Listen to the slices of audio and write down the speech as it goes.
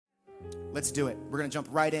Let's do it. We're going to jump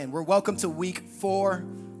right in. We're welcome to week 4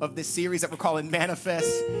 of this series that we're calling Manifest.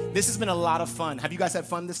 This has been a lot of fun. Have you guys had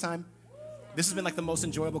fun this time? This has been like the most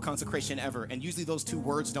enjoyable consecration ever. And usually those two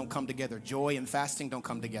words don't come together. Joy and fasting don't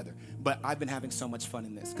come together. But I've been having so much fun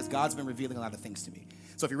in this because God's been revealing a lot of things to me.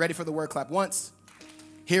 So if you're ready for the word, clap once.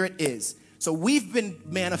 Here it is. So we've been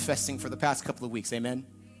manifesting for the past couple of weeks. Amen.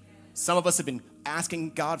 Some of us have been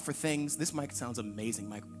asking God for things. This mic sounds amazing,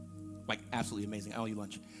 Mike. Like absolutely amazing. I owe you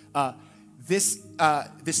lunch. This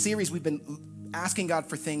series, we've been asking God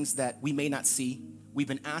for things that we may not see. We've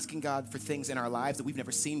been asking God for things in our lives that we've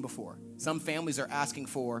never seen before. Some families are asking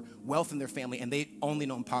for wealth in their family, and they only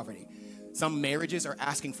know poverty. Some marriages are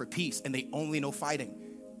asking for peace, and they only know fighting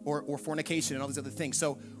or fornication and all these other things.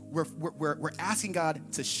 So we're asking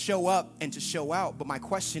God to show up and to show out. But my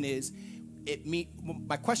question is,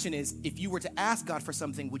 if you were to ask God for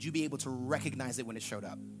something, would you be able to recognize it when it showed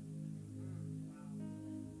up?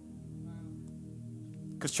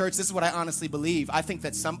 Because church, this is what I honestly believe. I think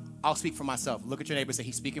that I'll speak for myself. Look at your neighbor and say,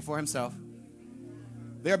 he's speaking for himself.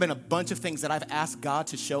 There have been a bunch of things that I've asked God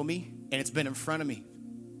to show me, and it's been in front of me.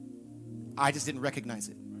 I just didn't recognize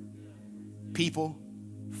it. People,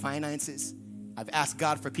 finances. I've asked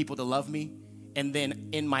God for people to love me, and then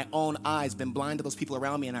in my own eyes, been blind to those people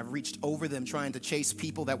around me, and I've reached over them trying to chase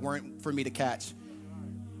people that weren't for me to catch.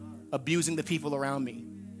 Abusing the people around me,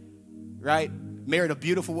 right? Married a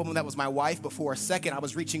beautiful woman that was my wife, but for a second I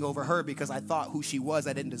was reaching over her because I thought who she was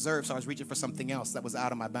I didn't deserve, so I was reaching for something else that was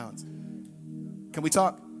out of my bounds. Can we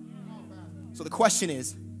talk? So the question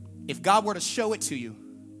is, if God were to show it to you,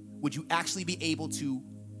 would you actually be able to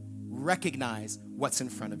recognize what's in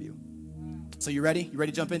front of you? So you ready? You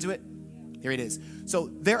ready to jump into it? Here it is. So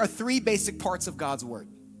there are 3 basic parts of God's word.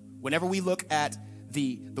 Whenever we look at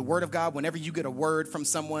the word of God, whenever you get a word from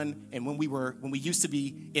someone, and when we used to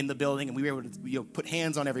be in the building and we were able to put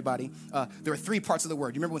hands on everybody, there are 3 parts of the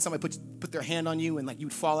word. You remember when somebody put their hand on you and like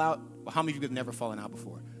you'd fall out? Well, how many of you have never fallen out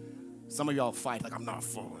before? Some of y'all fight like, I'm not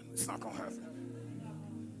falling. It's not going to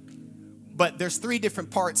happen. But there's 3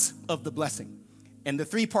 different parts of the blessing. And the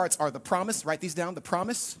 3 parts are the promise. Write these down. The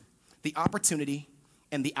promise, the opportunity,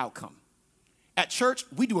 and the outcome. At church,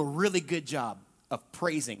 we do a really good job of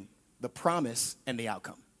praising the promise and the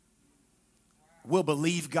outcome. We'll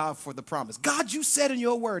believe God for the promise. God, you said in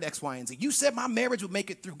your word X, Y, and Z. You said my marriage would make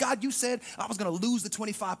it through. God, you said I was going to lose the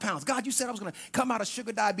 25 pounds. God, you said I was going to come out of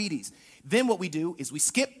sugar diabetes. Then what we do is we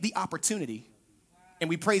skip the opportunity and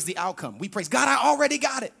we praise the outcome. We praise, God, I already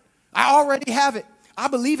got it. I already have it. I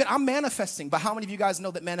believe it. I'm manifesting. But how many of you guys know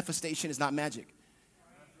that manifestation is not magic?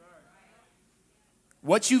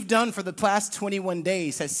 What you've done for the past 21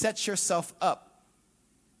 days has set yourself up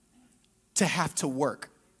to have to work.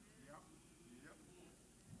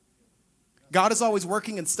 God is always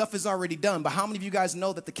working and stuff is already done. But how many of you guys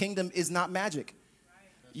know that the kingdom is not magic?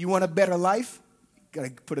 You want a better life? You got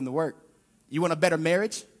to put in the work. You want a better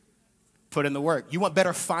marriage? Put in the work. You want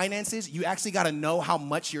better finances? You actually got to know how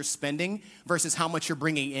much you're spending versus how much you're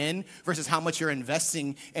bringing in versus how much you're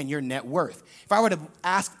investing in your net worth. If I were to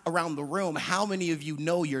ask around the room, how many of you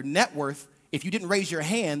know your net worth? If you didn't raise your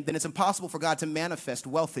hand, then it's impossible for God to manifest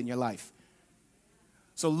wealth in your life.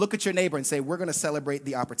 So look at your neighbor and say, we're going to celebrate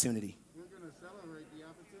the opportunity. We're going to celebrate the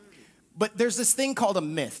opportunity. But there's this thing called a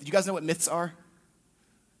myth. Do you guys know what myths are?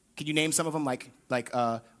 Can you name some of them?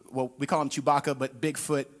 Well, we call them Chewbacca, but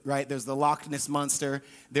Bigfoot, right? There's the Loch Ness Monster.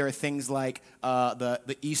 There are things like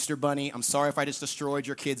the Easter Bunny. I'm sorry if I just destroyed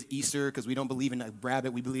your kids' Easter because we don't believe in a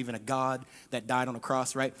rabbit. We believe in a God that died on a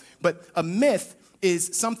cross, right? But a myth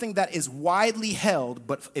is something that is widely held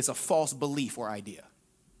but is a false belief or idea.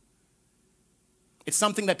 It's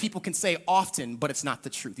something that people can say often, but it's not the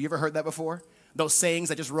truth. You ever heard that before? Those sayings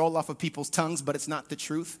that just roll off of people's tongues, but it's not the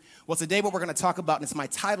truth. Well, today what we're going to talk about, and it's my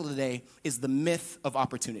title today, is the myth of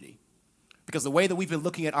opportunity. Because the way that we've been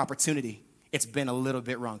looking at opportunity, it's been a little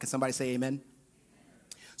bit wrong. Can somebody say amen?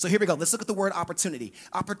 So here we go. Let's look at the word opportunity.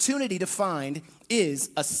 Opportunity defined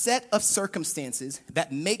is a set of circumstances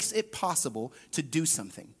that makes it possible to do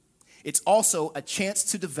something. It's also a chance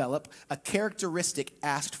to develop a characteristic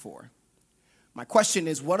asked for. My question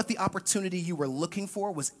is, what if the opportunity you were looking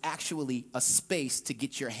for was actually a space to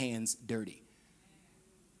get your hands dirty?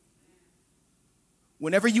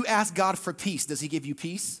 Whenever you ask God for peace, does he give you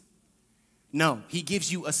peace? No, he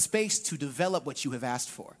gives you a space to develop what you have asked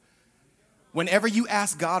for. Whenever you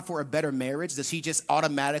ask God for a better marriage, does he just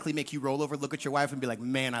automatically make you roll over, look at your wife and be like,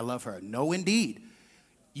 man, I love her? No, indeed.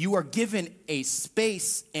 You are given a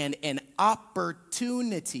space and an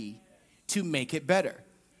opportunity to make it better.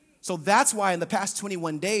 So that's why in the past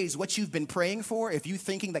 21 days, what you've been praying for, if you're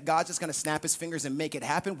thinking that God's just going to snap his fingers and make it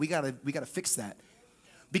happen, we gotta fix that.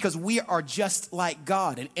 Because we are just like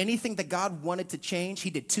God. And anything that God wanted to change, he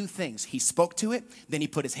did two things. He spoke to it, then he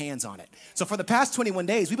put his hands on it. So for the past 21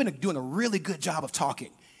 days, we've been doing a really good job of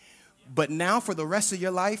talking. But now for the rest of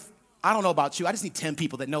your life, I don't know about you. I just need 10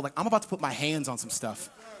 people that know, like, I'm about to put my hands on some stuff.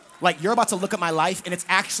 Like, you're about to look at my life, and it's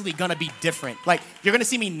actually going to be different. Like, you're going to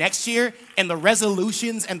see me next year, and the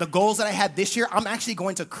resolutions and the goals that I had this year, I'm actually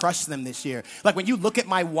going to crush them this year. Like, when you look at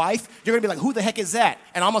my wife, you're going to be like, who the heck is that?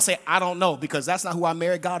 And I'm going to say, I don't know, because that's not who I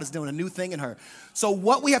married. God is doing a new thing in her. So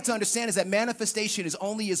what we have to understand is that manifestation is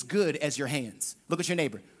only as good as your hands. Look at your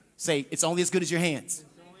neighbor. Say, it's only as good as your hands.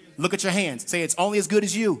 Look at your hands. Say, it's only as good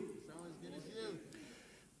as you.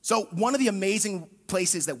 So one of the amazing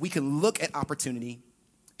places that we can look at opportunity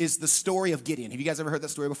is the story of Gideon. Have you guys ever heard that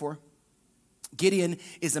story before? Gideon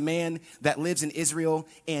is a man that lives in Israel,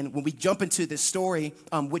 and when we jump into this story,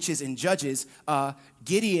 which is in Judges,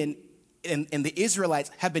 Gideon and the Israelites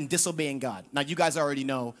have been disobeying God. Now, you guys already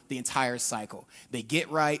know the entire cycle. They get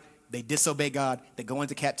right, they disobey God, they go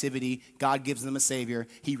into captivity, God gives them a savior,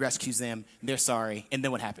 he rescues them, they're sorry, and then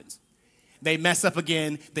what happens? They mess up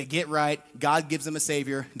again, they get right, God gives them a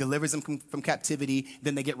savior, delivers them from captivity,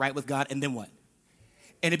 then they get right with God, and then what?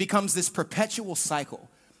 And it becomes this perpetual cycle.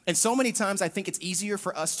 And so many times I think it's easier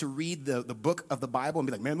for us to read the book of the Bible and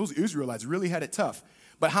be like, man, those Israelites really had it tough.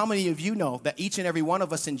 But how many of you know that each and every one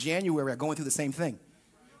of us in January are going through the same thing?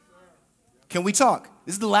 Can we talk?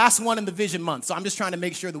 This is the last one in the Vision Month, so I'm just trying to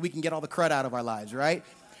make sure that we can get all the crud out of our lives, right?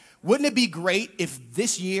 Wouldn't it be great if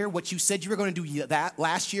this year, what you said you were going to do that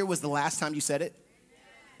last year was the last time you said it?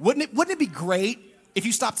 Wouldn't it be great if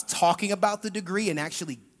you stopped talking about the degree and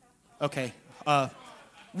actually,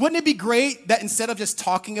 wouldn't it be great that instead of just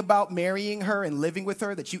talking about marrying her and living with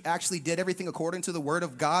her, that you actually did everything according to the word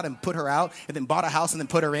of God and put her out and then bought a house and then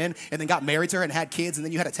put her in and then got married to her and had kids and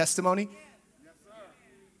then you had a testimony? Yes, sir.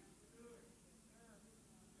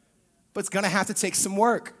 But it's going to have to take some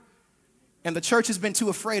work. And the church has been too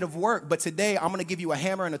afraid of work. But today I'm going to give you a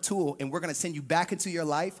hammer and a tool, and we're going to send you back into your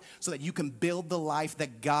life so that you can build the life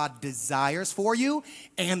that God desires for you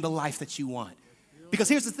and the life that you want. Because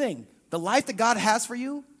here's the thing. The life that God has for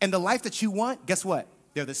you and the life that you want, guess what?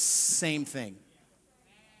 They're the same thing.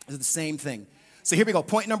 They're the same thing. So here we go.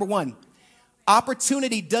 Point number one.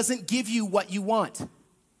 Opportunity doesn't give you what you want.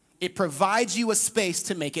 It provides you a space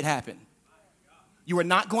to make it happen. You are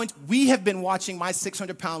not going to, we have been watching My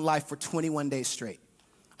 600-Pound Life for 21 days straight.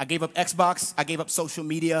 I gave up Xbox, I gave up social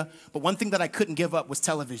media, but one thing that I couldn't give up was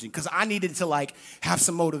television because I needed to have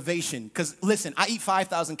some motivation. Because listen, I eat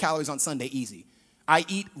 5,000 calories on Sunday easy. I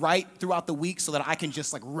eat right throughout the week so that I can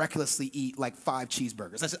just recklessly eat 5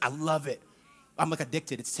 cheeseburgers. I love it. I'm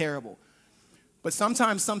addicted. It's terrible. But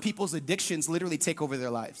sometimes some people's addictions literally take over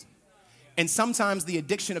their lives. And sometimes the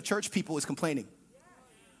addiction of church people is complaining.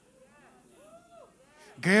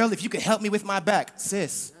 Girl, if you could help me with my back.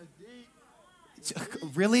 Sis,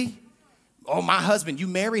 really? Oh, my husband, you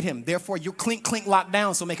married him. Therefore, you're clink, locked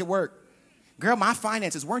down, so make it work. Girl, my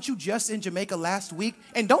finances, weren't you just in Jamaica last week?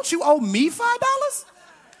 And don't you owe me $5?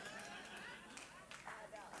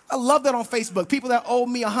 I love that on Facebook. People that owe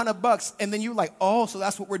me $100, and then you're like, oh, so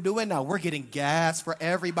that's what we're doing now. We're getting gas for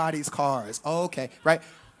everybody's cars. Okay, right?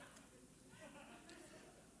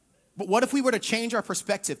 But what if we were to change our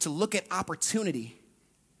perspective to look at opportunity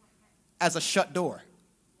as a shut door?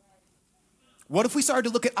 What if we started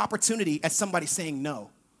to look at opportunity as somebody saying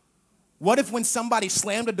no? What if when somebody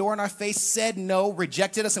slammed a door in our face, said no,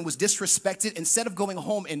 rejected us, and was disrespected, instead of going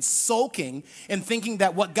home and sulking and thinking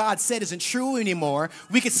that what God said isn't true anymore,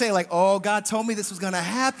 we could say oh, God told me this was going to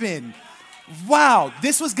happen. Wow,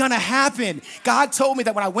 this was going to happen. God told me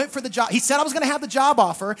that when I went for the job, he said I was going to have the job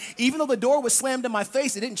offer. Even though the door was slammed in my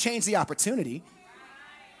face, it didn't change the opportunity.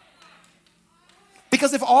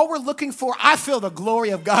 Because if all we're looking for, I feel the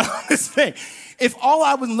glory of God on this thing. If all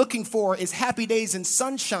I was looking for is happy days and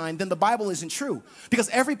sunshine, then the Bible isn't true. Because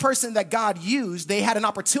every person that God used, they had an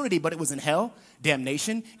opportunity, but it was in hell,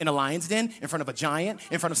 damnation, in a lion's den, in front of a giant,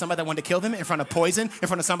 in front of somebody that wanted to kill them, in front of poison, in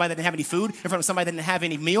front of somebody that didn't have any food, in front of somebody that didn't have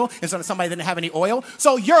any meal, in front of somebody that didn't have any oil.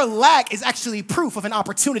 So your lack is actually proof of an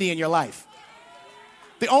opportunity in your life.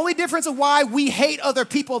 The only difference of why we hate other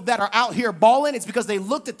people that are out here balling is because they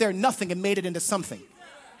looked at their nothing and made it into something.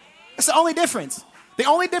 That's the only difference. The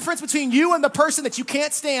only difference between you and the person that you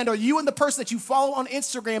can't stand, or you and the person that you follow on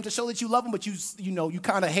Instagram to show that you love them, but you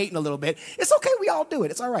kind of hating a little bit. It's okay. We all do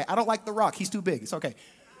it. It's all right. I don't like The Rock. He's too big. It's okay.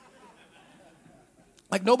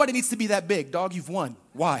 Nobody needs to be that big. Dog, you've won.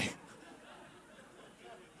 Why?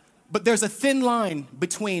 But there's a thin line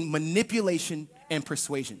between manipulation and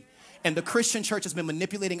persuasion. And the Christian church has been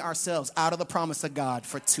manipulating ourselves out of the promise of God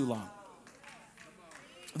for too long.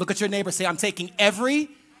 Look at your neighbor, say, I'm taking every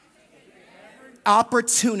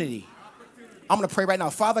Opportunity. I'm going to pray right now.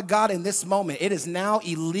 Father God, in this moment, it is now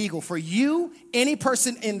illegal for you, any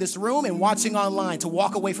person in this room and watching online, to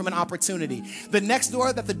walk away from an opportunity. The next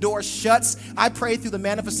door that the door shuts, I pray through the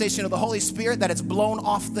manifestation of the Holy Spirit that it's blown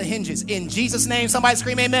off the hinges. In Jesus' name, somebody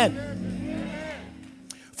scream amen.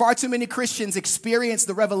 Far too many Christians experience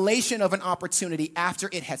the revelation of an opportunity after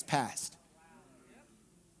it has passed.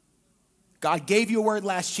 God gave you a word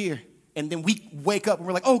last year, and then we wake up and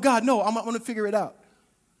we're like, oh God, no, I'm going to figure it out.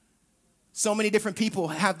 So many different people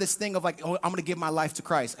have this thing of like, oh, I'm going to give my life to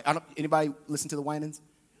Christ. Anybody listen to the Winans?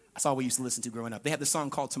 That's all we used to listen to growing up. They had this song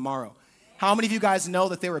called Tomorrow. How many of you guys know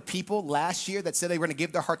that there were people last year that said they were going to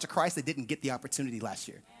give their heart to Christ that didn't get the opportunity last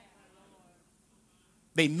year?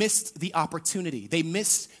 They missed the opportunity. They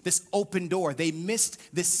missed this open door. They missed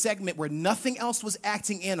this segment where nothing else was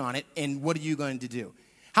acting in on it. And what are you going to do?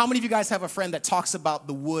 How many of you guys have a friend that talks about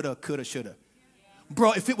the woulda, coulda, shoulda?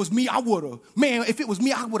 Bro, if it was me, I woulda. Man, if it was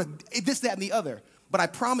me, I woulda. This, that, and the other. But I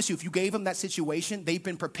promise you, if you gave them that situation, they've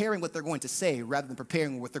been preparing what they're going to say rather than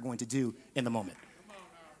preparing what they're going to do in the moment.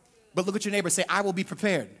 But look at your neighbor and say, I will be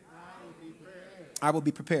prepared. I will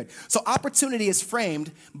be prepared. So opportunity is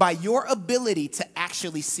framed by your ability to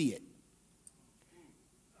actually see it.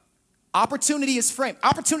 Opportunity is framed.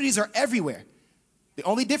 Opportunities are everywhere. The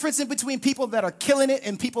only difference in between people that are killing it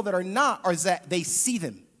and people that are not is that they see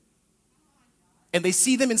them. And they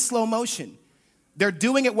see them in slow motion. They're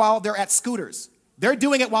doing it while they're at scooters. They're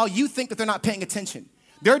doing it while you think that they're not paying attention.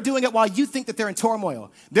 They're doing it while you think that they're in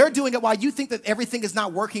turmoil. They're doing it while you think that everything is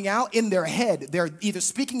not working out in their head. They're either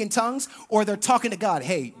speaking in tongues or they're talking to God.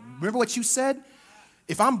 Hey, remember what you said?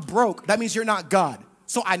 If I'm broke, that means you're not God.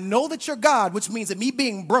 So I know that you're God, which means that me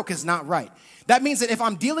being broke is not right. That means that if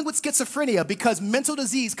I'm dealing with schizophrenia because mental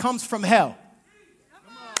disease comes from hell.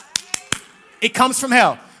 It comes from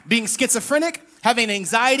hell. Being schizophrenic, having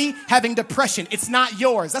anxiety, having depression. It's not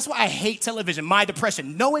yours. That's why I hate television, my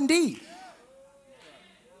depression. No, indeed.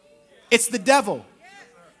 It's the devil.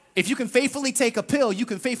 If you can faithfully take a pill, you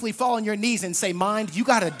can faithfully fall on your knees and say, mind, you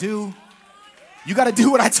got to do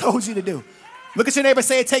what I told you to do. Look at your neighbor,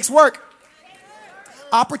 say it takes work.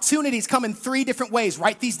 Opportunities come in 3 different ways.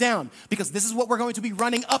 Write these down because this is what we're going to be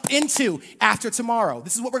running up into after tomorrow.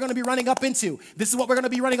 This is what we're going to be running up into. This is what we're going to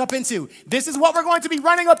be running up into. This is what we're going to be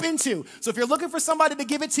running up into. So if you're looking for somebody to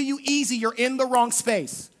give it to you easy, you're in the wrong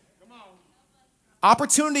space.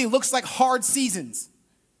 Opportunity looks like hard seasons.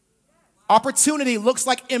 Opportunity looks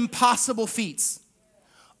like impossible feats.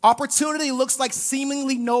 Opportunity looks like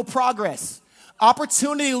seemingly no progress.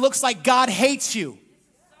 Opportunity looks like God hates you.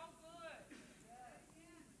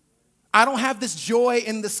 I don't have this joy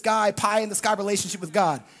in the sky, pie in the sky relationship with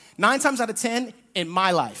God. 9 times out of 10 in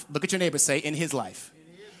my life. Look at your neighbor, say, in his life.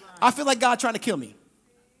 I feel like God trying to kill me.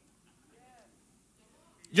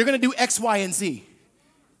 You're going to do X, Y, and Z.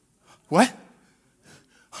 What?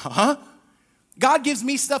 Huh? God gives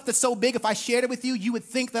me stuff that's so big, if I shared it with you, you would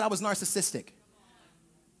think that I was narcissistic.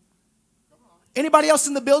 Anybody else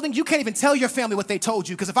in the building? You can't even tell your family what they told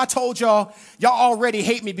you because if I told y'all, y'all already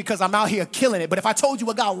hate me because I'm out here killing it. But if I told you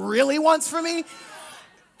what God really wants for me,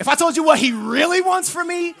 if I told you what he really wants for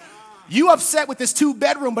me, you upset with this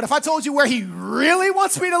 2-bedroom. But if I told you where he really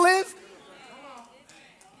wants me to live,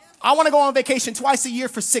 I want to go on vacation twice a year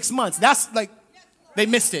for 6 months. That's like, they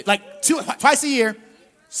missed it. Like twice a year,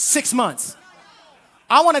 6 months.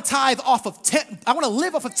 I want to tithe off of 10. I want to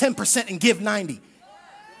live off of 10% and give 90.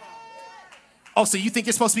 Oh, so you think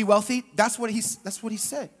you're supposed to be wealthy? That's what he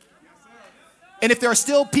said. And if there are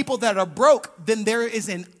still people that are broke, then there is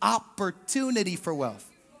an opportunity for wealth.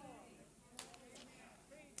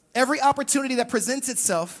 Every opportunity that presents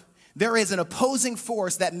itself, there is an opposing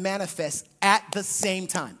force that manifests at the same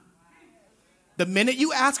time. The minute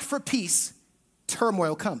you ask for peace,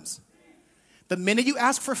 turmoil comes. The minute you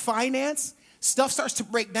ask for finance, stuff starts to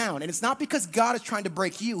break down. And it's not because God is trying to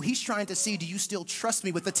break you. He's trying to see, do you still trust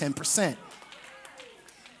me with the 10%?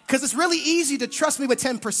 Because it's really easy to trust me with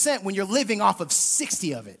 10% when you're living off of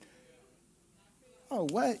 60 of it. Oh,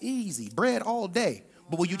 what? Easy. Bread all day.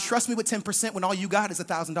 But will you trust me with 10% when all you got is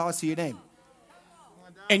 $1,000 to your name?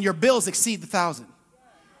 And your bills exceed the 1,000.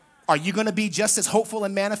 Are you going to be just as hopeful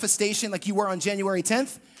in manifestation like you were on January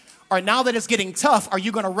 10th? Or now that it's getting tough, are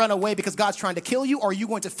you going to run away because God's trying to kill you? Or are you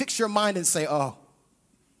going to fix your mind and say, oh,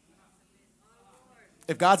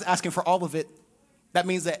 if God's asking for all of it, that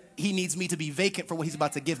means that he needs me to be vacant for what he's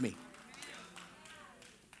about to give me.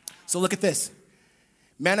 So look at this.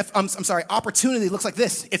 Opportunity looks like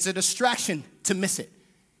this. It's a distraction to miss it.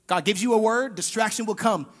 God gives you a word, distraction will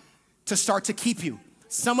come to start to keep you.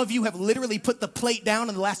 Some of you have literally put the plate down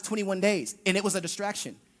in the last 21 days, and it was a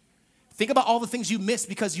distraction. Think about all the things you missed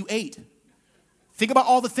because you ate. Think about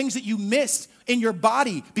all the things that you missed in your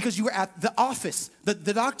body because you were at the office,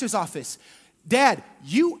 the doctor's office. Dad,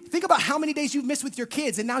 you think about how many days you've missed with your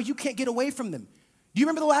kids and now you can't get away from them. Do you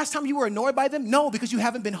remember the last time you were annoyed by them? No, because you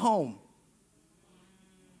haven't been home.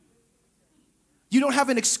 You don't have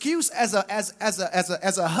an excuse as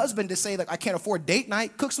a husband to say, like, I can't afford date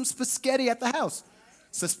night. Cook some spaghetti at the house.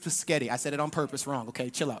 So spaghetti. I said it on purpose wrong. Okay,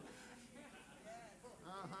 chill out.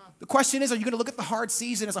 The question is, are you going to look at the hard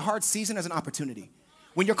season as a hard season as an opportunity?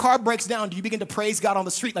 When your car breaks down, do you begin to praise God on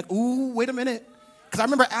the street like, ooh, wait a minute? Because I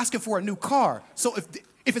remember asking for a new car. So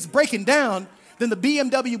if it's breaking down, then the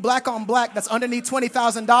BMW black on black that's underneath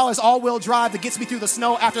 $20,000 all-wheel drive that gets me through the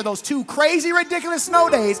snow after those 2 crazy, ridiculous snow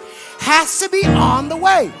days has to be on the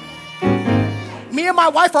way. Me and my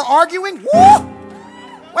wife are arguing. Woo!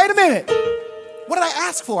 Wait a minute. What did I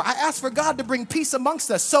ask for? I asked for God to bring peace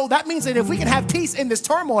amongst us. So that means that if we can have peace in this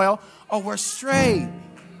turmoil, we're straight.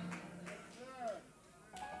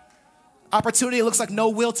 Opportunity looks like no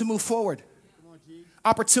will to move forward.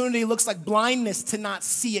 Opportunity looks like blindness to not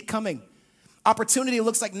see it coming. Opportunity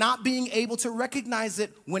looks like not being able to recognize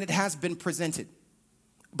it when it has been presented.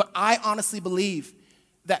 But I honestly believe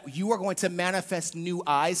that you are going to manifest new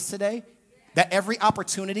eyes today, that every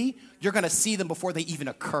opportunity, you're going to see them before they even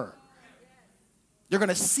occur. You're going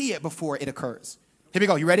to see it before it occurs. Here we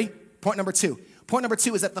go. You ready? Point number 2. Point number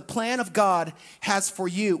 2 is that the plan of God has for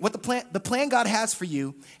you, the plan God has for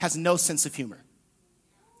you has no sense of humor.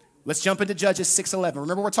 Let's jump into Judges 6:11.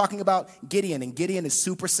 Remember, we're talking about Gideon, and Gideon is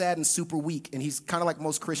super sad and super weak, and he's kind of like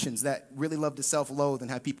most Christians that really love to self-loathe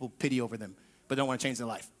and have people pity over them, but don't want to change their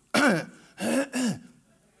life. All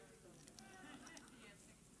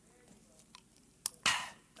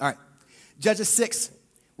right, Judges 6.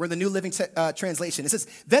 We're in the New Living Translation. It says,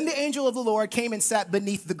 then the angel of the Lord came and sat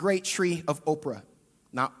beneath the great tree of Oprah.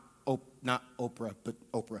 Not Oprah, but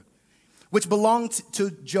Oprah. Which belonged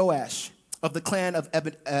to Joash of the clan of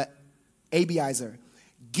Abiezer.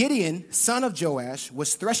 Gideon, son of Joash,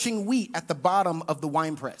 was threshing wheat at the bottom of the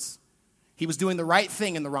winepress. He was doing the right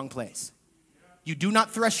thing in the wrong place. You do not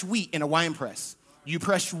thresh wheat in a wine press. You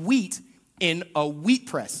press wheat in a wheat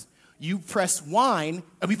press. You press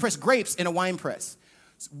grapes in a wine press.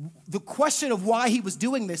 The question of why he was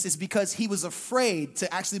doing this is because he was afraid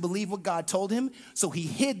to actually believe what God told him, so he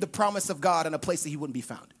hid the promise of God in a place that he wouldn't be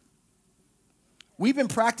found. We've been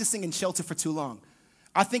practicing in shelter for too long.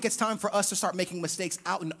 I think it's time for us to start making mistakes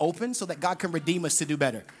out in open so that God can redeem us to do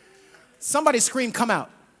better. Somebody scream, come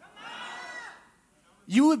out.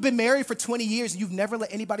 You have been married for 20 years and you've never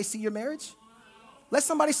let anybody see your marriage? Let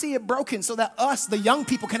somebody see it broken so that us, the young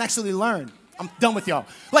people, can actually learn. I'm done with y'all.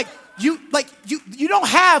 You don't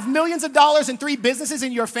have millions of dollars and 3 businesses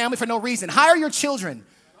in your family for no reason. Hire your children.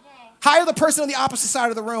 Hire the person on the opposite side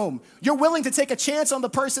of the room. You're willing to take a chance on the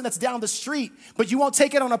person that's down the street, but you won't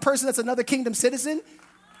take it on a person that's another kingdom citizen?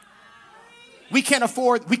 We can't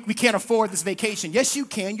afford this vacation. Yes, you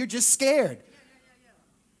can. You're just scared.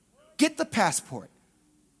 Get the passport.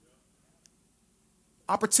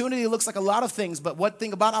 Opportunity looks like a lot of things, but one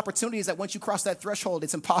thing about opportunity is that once you cross that threshold,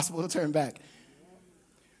 it's impossible to turn back.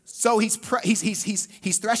 So he's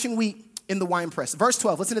threshing wheat in the winepress. Verse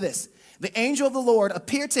 12, listen to this. The angel of the Lord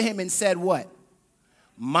appeared to him and said what?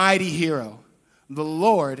 Mighty hero, the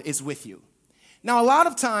Lord is with you. Now, a lot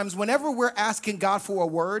of times, whenever we're asking God for a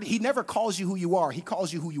word, he never calls you who you are. He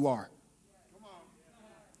calls you who you are.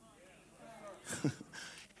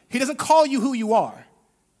 He doesn't call you who you are.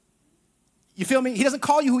 You feel me? He doesn't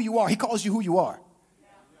call you who you are. He calls you who you are.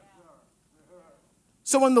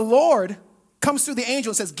 So when the Lord comes through the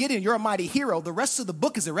angel and says, Gideon, you're a mighty hero, the rest of the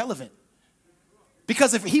book is irrelevant.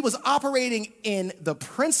 Because if he was operating in the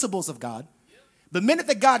principles of God, the minute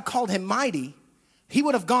that God called him mighty, he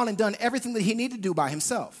would have gone and done everything that he needed to do by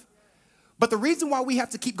himself. But the reason why we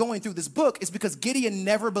have to keep going through this book is because Gideon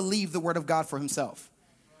never believed the word of God for himself.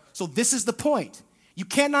 So this is the point. You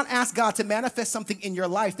cannot ask God to manifest something in your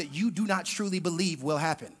life that you do not truly believe will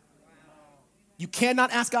happen. You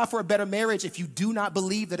cannot ask God for a better marriage if you do not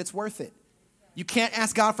believe that it's worth it. You can't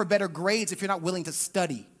ask God for better grades if you're not willing to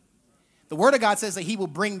study. The word of God says that he will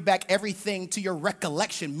bring back everything to your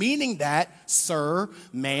recollection, meaning that, sir,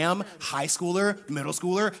 ma'am, high schooler, middle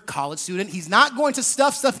schooler, college student, he's not going to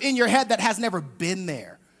stuff in your head that has never been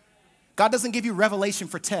there. God doesn't give you revelation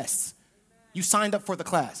for tests. You signed up for the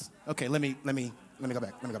class. Okay, let me go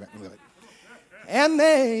back. And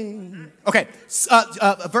then, okay,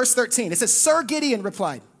 verse 13, it says, Sir Gideon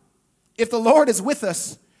replied, if the Lord is with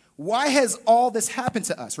us, why has all this happened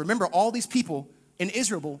to us? Remember, all these people in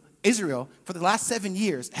Israel for the last 7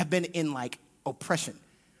 years have been in oppression.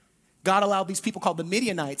 God allowed these people called the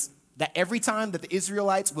Midianites that every time that the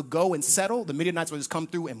Israelites would go and settle, the Midianites would just come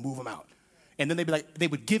through and move them out. And then they'd be like, they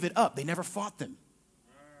would give it up. They never fought them.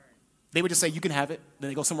 They would just say, you can have it. Then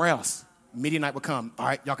they go somewhere else. Midianite would come. All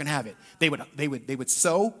right, y'all can have it. They would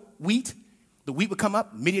sow wheat. The wheat would come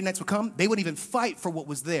up. Midianites would come. They would even fight for what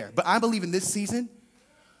was there. But I believe in this season,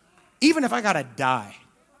 even if I got to die,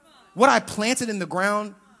 what I planted in the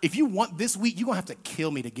ground, if you want this wheat, you're going to have to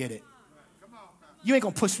kill me to get it. You ain't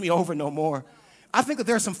going to push me over no more. I think that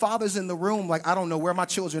there are some fathers in the room, like, I don't know where my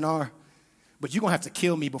children are, but you're going to have to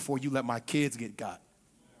kill me before you let my kids get got.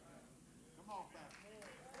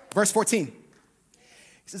 Verse 14. It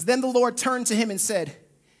says, then the Lord turned to him and said,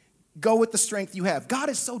 go with the strength you have. God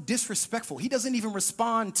is so disrespectful. He doesn't even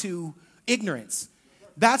respond to ignorance.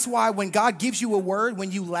 That's why when God gives you a word,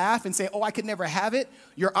 when you laugh and say, oh, I could never have it,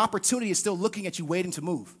 your opportunity is still looking at you, waiting to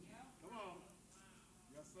move.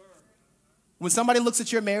 When somebody looks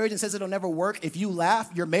at your marriage and says it'll never work, if you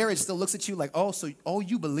laugh, your marriage still looks at you like,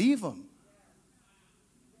 you believe them.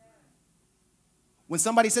 When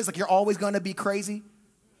somebody says like you're always going to be crazy,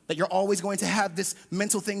 that you're always going to have this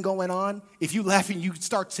mental thing going on, if you laugh and you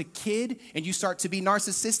start to kid and you start to be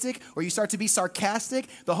narcissistic or you start to be sarcastic,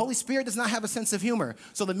 the Holy Spirit does not have a sense of humor.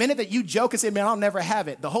 So the minute that you joke and say, man, I'll never have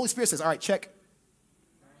it, the Holy Spirit says, all right, check.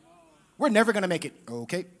 We're never going to make it.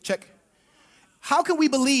 Okay, check. How can we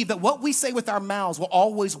believe that what we say with our mouths will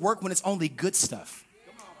always work when it's only good stuff?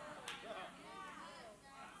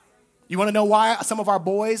 You want to know why some of our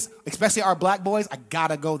boys, especially our black boys, I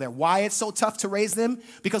gotta go there. Why it's so tough to raise them?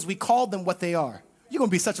 Because we called them what they are. You're going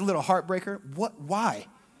to be such a little heartbreaker. What? Why?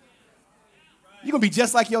 You're going to be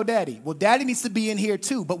just like your daddy. Well, daddy needs to be in here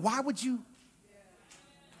too, but why would you?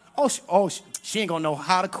 She ain't going to know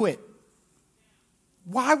how to quit.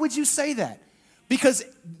 Why would you say that? Because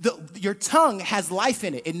your tongue has life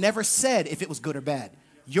in it. It never said if it was good or bad.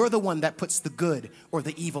 You're the one that puts the good or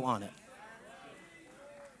the evil on it.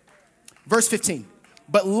 Verse 15.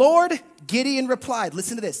 But Lord, Gideon replied,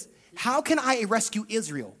 listen to this. How can I rescue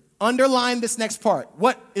Israel? Underline this next part.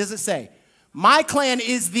 What does it say? My clan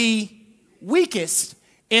is the weakest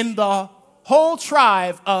in the whole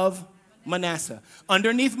tribe of Manasseh.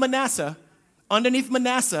 Underneath Manasseh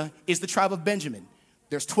is the tribe of Benjamin.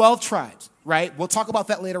 There's 12 tribes, right? We'll talk about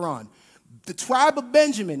that later on. The tribe of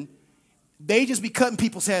Benjamin, they just be cutting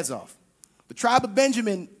people's heads off. The tribe of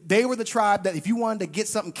Benjamin, they were the tribe that if you wanted to get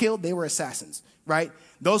something killed, they were assassins, right?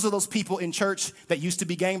 Those are those people in church that used to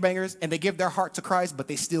be gangbangers and they give their heart to Christ, but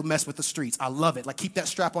they still mess with the streets. I love it. Like, keep that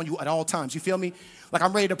strap on you at all times. You feel me? Like,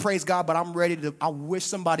 I'm ready to praise God, but I wish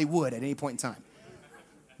somebody would at any point in time.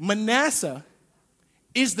 Manasseh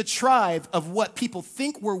is the tribe of what people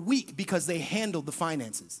think were weak because they handled the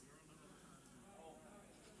finances.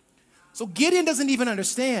 So Gideon doesn't even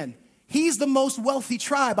understand. He's the most wealthy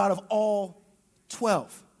tribe out of all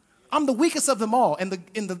 12. I'm the weakest of them all. And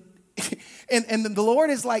the Lord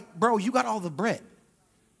is like, bro, you got all the bread.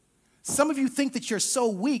 Some of you think that you're so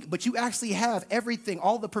weak, but you actually have everything,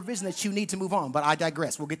 all the provision that you need to move on. But I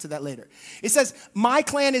digress. We'll get to that later. It says, my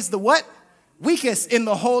clan is the what? Weakest in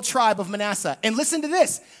the whole tribe of Manasseh. And listen to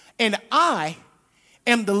this. And I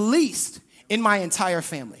am the least in my entire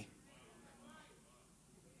family.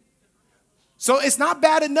 So it's not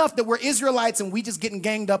bad enough that we're Israelites and we just getting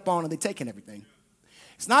ganged up on and they taking everything.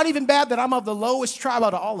 It's not even bad that I'm of the lowest tribe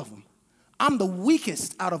out of all of them. I'm the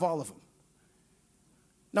weakest out of all of them.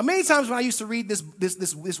 Now, many times when I used to read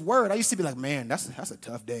this word, I used to be like, man, that's a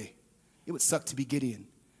tough day. It would suck to be Gideon.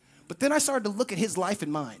 But then I started to look at his life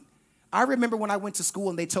and mine. I remember when I went to school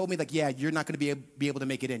and they told me, like, yeah, you're not going to be able to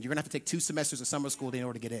make it in. You're going to have to take 2 semesters of summer school in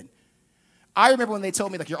order to get in. I remember when they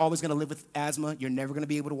told me, like, you're always going to live with asthma. You're never going to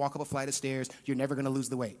be able to walk up a flight of stairs. You're never going to lose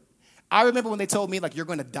the weight. I remember when they told me, like, you're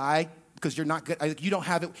going to die because you're not good. Like, you don't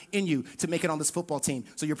have it in you to make it on this football team.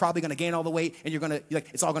 So you're probably going to gain all the weight and you're going to, like,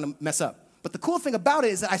 it's all going to mess up. But the cool thing about it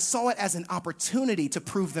is that I saw it as an opportunity to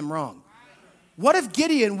prove them wrong. What if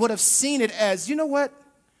Gideon would have seen it as, you know what?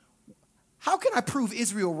 How can I prove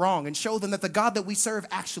Israel wrong and show them that the God that we serve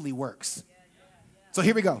actually works? So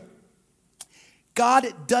here we go.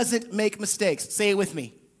 God doesn't make mistakes. Say it with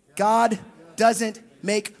me. God doesn't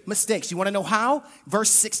make mistakes. You want to know how? Verse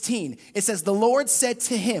 16. It says, the Lord said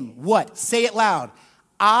to him, what? Say it loud.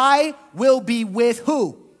 I will be with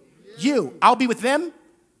who? You. I'll be with them.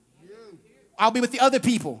 I'll be with the other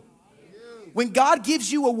people. When God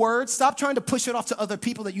gives you a word, stop trying to push it off to other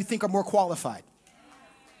people that you think are more qualified.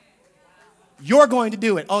 You're going to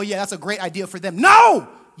do it. Oh, yeah, that's a great idea for them. No,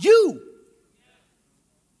 you.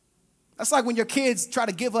 That's like when your kids try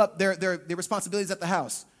to give up their responsibilities at the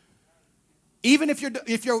house. Even if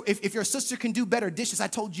your sister can do better dishes, I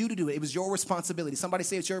told you to do it. It was your responsibility. Somebody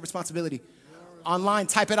say it's your responsibility. Online,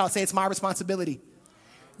 type it out. Say it's my responsibility.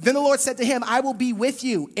 Then the Lord said to him, I will be with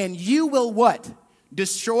you, and you will what?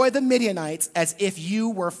 Destroy the Midianites as if you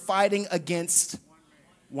were fighting against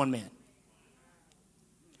one man.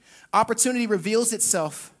 Opportunity reveals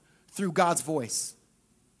itself through God's voice.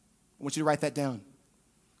 I want you to write that down.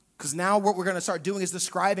 Because now what we're going to start doing is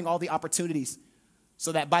describing all the opportunities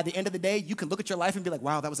so that by the end of the day, you can look at your life and be like,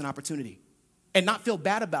 wow, that was an opportunity. And not feel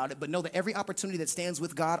bad about it, but know that every opportunity that stands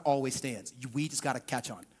with God always stands. We just got to catch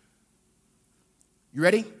on. You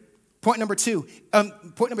ready? Point number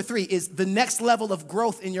three is the next level of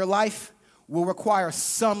growth in your life will require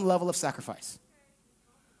some level of sacrifice.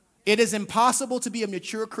 It is impossible to be a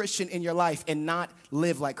mature Christian in your life and not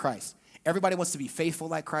live like Christ. Everybody wants to be faithful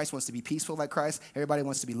like Christ, wants to be peaceful like Christ. Everybody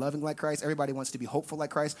wants to be loving like Christ. Everybody wants to be hopeful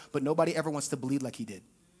like Christ, but nobody ever wants to bleed like he did.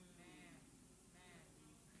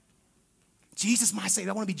 Jesus might say,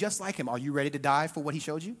 I want to be just like him. Are you ready to die for what he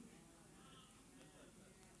showed you?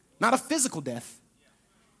 Not a physical death,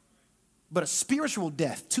 but a spiritual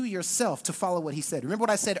death to yourself to follow what he said. Remember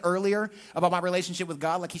what I said earlier about my relationship with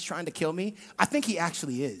God, like he's trying to kill me? I think he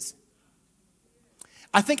actually is.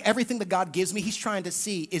 I think everything that God gives me, he's trying to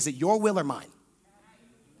see, is it your will or mine?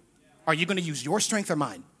 Are you going to use your strength or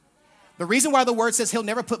mine? The reason why the word says he'll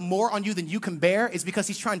never put more on you than you can bear is because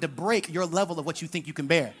he's trying to break your level of what you think you can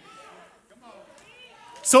bear.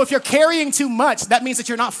 So if you're carrying too much, that means that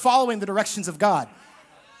you're not following the directions of God.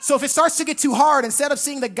 So if it starts to get too hard, instead of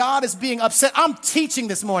seeing that God is being upset, I'm teaching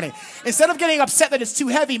this morning. Instead of getting upset that it's too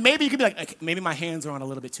heavy, maybe you can be like, okay, maybe my hands are on a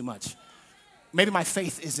little bit too much. Maybe my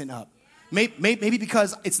faith isn't up. Maybe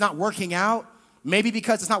because it's not working out. Maybe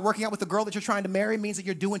because it's not working out with the girl that you're trying to marry means that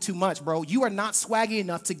you're doing too much, bro. You are not swaggy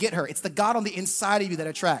enough to get her. It's the God on the inside of you that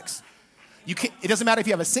attracts. It doesn't matter if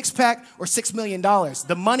you have a six-pack or $6 million.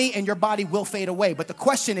 The money in your body will fade away. But the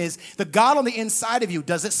question is, the God on the inside of you,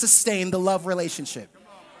 does it sustain the love relationship?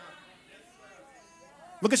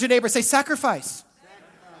 Look at your neighbor and say, sacrifice.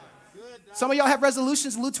 Some of y'all have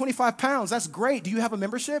resolutions to lose 25 pounds. That's great. Do you have a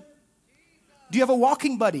membership? Do you have a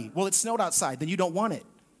walking buddy? Well, it snowed outside. Then you don't want it.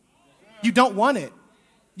 You don't want it.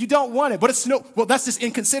 You don't want it. But it snowed. Well, that's just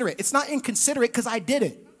inconsiderate. It's not inconsiderate because I did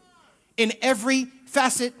it in every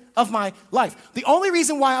facet of my life. The only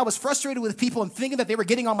reason why I was frustrated with people and thinking that they were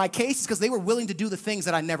getting on my case is because they were willing to do the things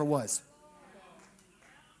that I never was.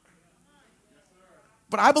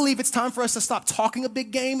 But I believe it's time for us to stop talking a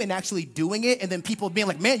big game and actually doing it. And then people being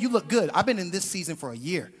like, man, you look good. I've been in this season for a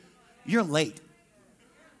year. You're late.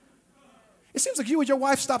 It seems like you and your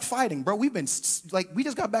wife stopped fighting, bro. We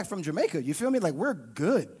just got back from Jamaica. You feel me? Like, we're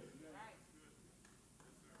good.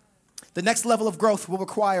 The next level of growth will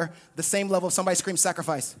require the same level of, somebody scream,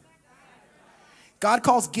 sacrifice. God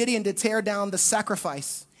calls Gideon to tear down the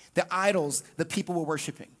sacrifice, the idols that people were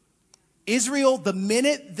worshiping. Israel, the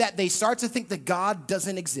minute that they start to think that God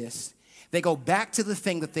doesn't exist, they go back to the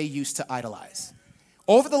thing that they used to idolize.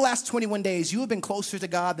 Over the last 21 days, you have been closer to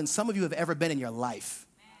God than some of you have ever been in your life.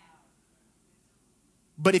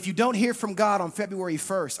 But if you don't hear from God on February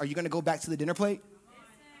 1st, are you going to go back to the dinner plate?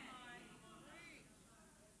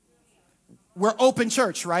 We're open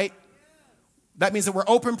church, right? That means that we're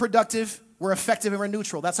open, productive, we're effective, and we're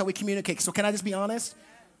neutral. That's how we communicate. So can I just be honest?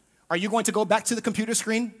 Are you going to go back to the computer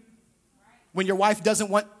screen when your wife doesn't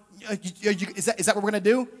want, is that what we're going to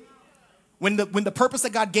do? When the purpose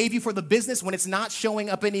that God gave you for the business, when it's not showing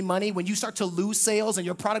up any money, when you start to lose sales and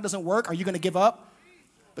your product doesn't work, are you going to give up?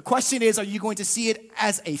 The question is, are you going to see it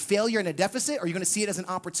as a failure and a deficit, or are you going to see it as an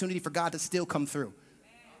opportunity for God to still come through?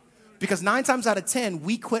 Because 9 times out of 10,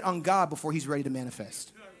 we quit on God before he's ready to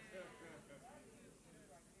manifest.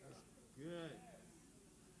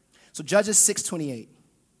 So Judges 6:28.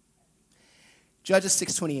 Judges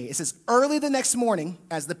 6:28. It says, early the next morning,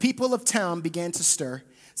 as the people of town began to stir,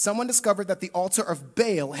 someone discovered that the altar of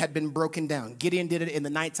Baal had been broken down. Gideon did it in the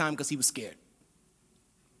nighttime because he was scared.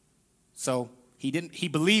 So he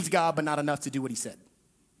believed God, but not enough to do what he said.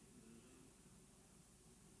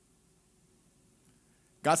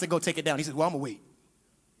 God said, go take it down. He said, well, I'm going to wait.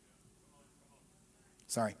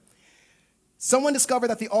 Sorry. Someone discovered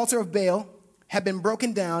that the altar of Baal had been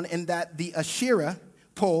broken down and that the Asherah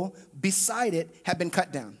pole beside it had been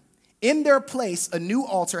cut down. In their place, a new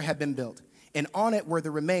altar had been built, and on it were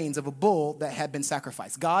the remains of a bull that had been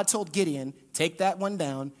sacrificed. God told Gideon, take that one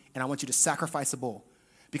down, and I want you to sacrifice a bull.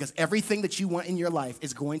 Because everything that you want in your life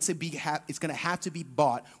is going to have to be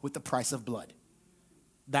bought with the price of blood.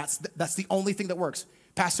 That's the only thing that works.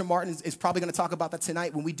 Pastor Martin is probably going to talk about that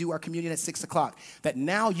tonight when we do our communion at 6 o'clock. That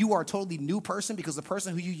now you are a totally new person because the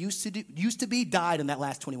person who you used to be died in that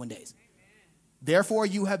last 21 days. Therefore,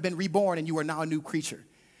 you have been reborn and you are now a new creature.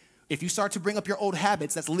 If you start to bring up your old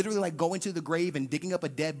habits, that's literally like going to the grave and digging up a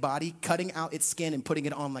dead body, cutting out its skin and putting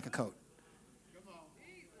it on like a coat.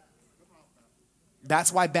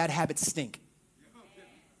 That's why bad habits stink.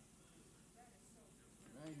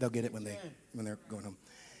 They'll get it when they're going home.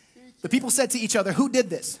 The people said to each other, who did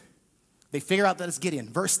this? They figure out that it's Gideon.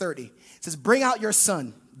 Verse 30 it says, bring out your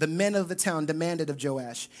son. The men of the town demanded of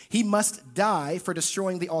Joash. He must die for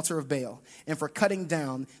destroying the altar of Baal and for cutting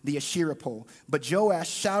down the Asherah pole. But Joash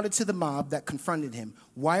shouted to the mob that confronted him,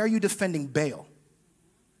 why are you defending Baal?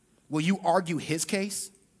 Will you argue his case?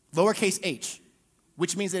 Lowercase h,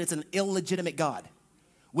 which means that it's an illegitimate god,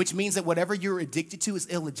 which means that whatever you're addicted to is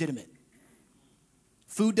illegitimate.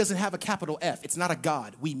 Food doesn't have a capital F. It's not a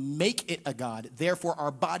god. We make it a god. Therefore, our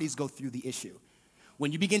bodies go through the issue.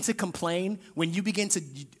 When you begin to complain, when you begin to,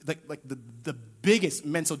 the biggest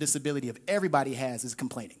mental disability of everybody has is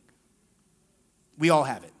complaining. We all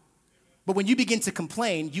have it. But when you begin to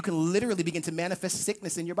complain, you can literally begin to manifest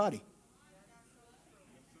sickness in your body.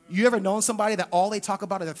 You ever known somebody that all they talk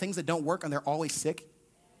about are the things that don't work and they're always sick?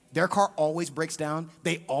 Their car always breaks down.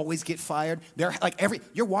 They always get fired. They're like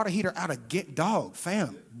your water heater out of dog,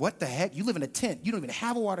 fam. What the heck? You live in a tent. You don't even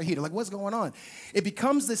have a water heater. Like, what's going on? It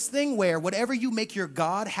becomes this thing where whatever you make your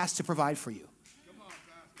God has to provide for you.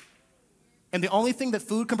 And the only thing that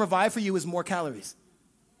food can provide for you is more calories.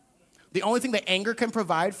 The only thing that anger can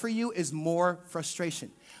provide for you is more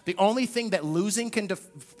frustration. The only thing that losing can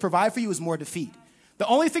provide for you is more defeat. The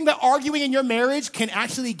only thing that arguing in your marriage can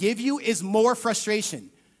actually give you is more frustration.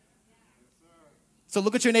 So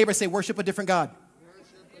look at your neighbor and say, worship a different God.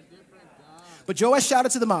 But Joash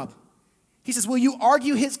shouted to the mob. He says, will you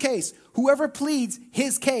argue his case? Whoever pleads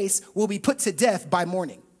his case will be put to death by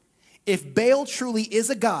morning. If Baal truly is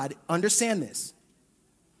a god, understand this.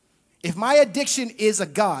 If my addiction is a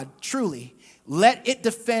god, truly, let it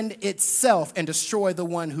defend itself and destroy the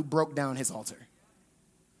one who broke down his altar.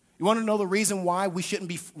 You want to know the reason why we shouldn't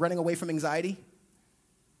be running away from anxiety?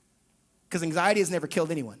 Because anxiety has never killed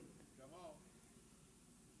anyone.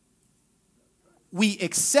 We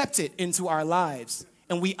accept it into our lives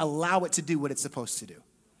and we allow it to do what it's supposed to do.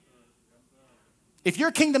 If you're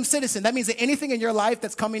a kingdom citizen, that means that anything in your life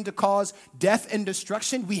that's coming to cause death and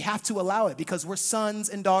destruction, we have to allow it because we're sons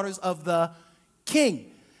and daughters of the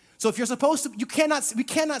King. So if you're supposed to, we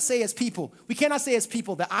cannot say as people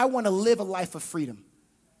that I want to live a life of freedom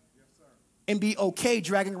and be okay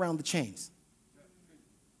dragging around the chains.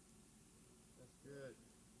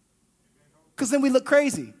 Because then we look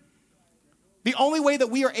crazy. The only way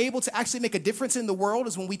that we are able to actually make a difference in the world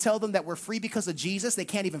is when we tell them that we're free because of Jesus. They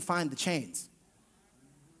can't even find the chains.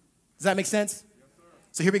 Does that make sense?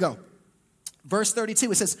 So here we go. Verse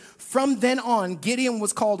 32, it says, from then on, Gideon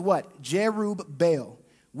was called what? Jerub-Baal,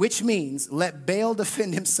 which means let Baal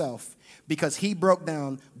defend himself because he broke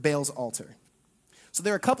down Baal's altar. So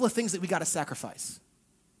there are a couple of things that we got to sacrifice.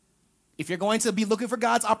 If you're going to be looking for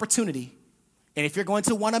God's opportunity, and if you're going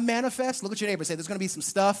to want to manifest, look at your neighbor and say, there's going to be some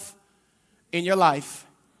stuff in your life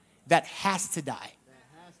that has to die.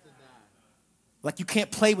 Like you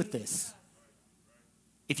can't play with this.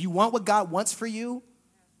 If you want what God wants for you,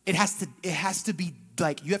 it has to be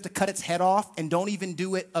like you have to cut its head off and don't even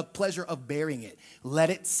do it a pleasure of burying it. Let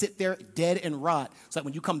it sit there dead and rot so that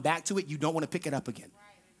when you come back to it, you don't want to pick it up again.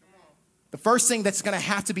 The first thing that's going to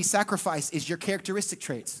have to be sacrificed is your characteristic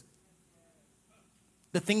traits.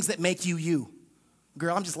 The things that make you you.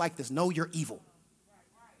 Girl, I'm just like this. No, you're evil.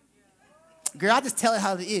 Girl, I just tell it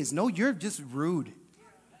how it is. No, you're just rude.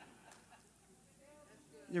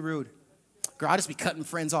 You're rude. Girl, I just be cutting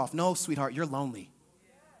friends off. No, sweetheart, you're lonely.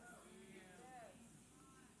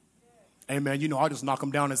 Hey, man, you know, I'll just knock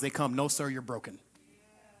them down as they come. No, sir, you're broken.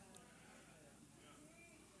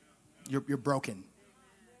 You're broken.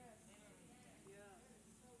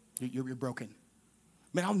 You're broken.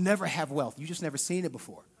 Man, I'll never have wealth. You just never seen it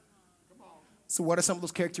before. So what are some of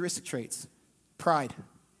those characteristic traits? Pride.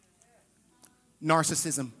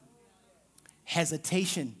 Narcissism,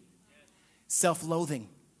 hesitation, self-loathing.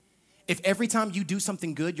 If every time you do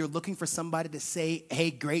something good, you're looking for somebody to say, hey,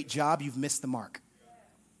 great job, you've missed the mark.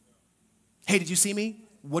 Hey, did you see me?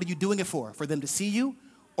 What are you doing it for? For them to see you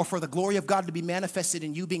or for the glory of God to be manifested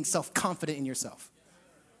in you being self-confident in yourself?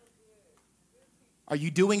 Are you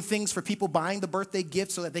doing things for people buying the birthday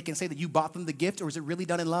gift so that they can say that you bought them the gift, or is it really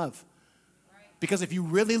done in love? Because if you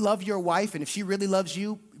really love your wife and if she really loves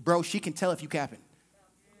you, bro, she can tell if you capping.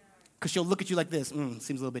 Because she'll look at you like this, seems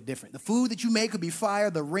a little bit different. The food that you make could be fire,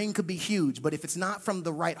 the ring could be huge, but if it's not from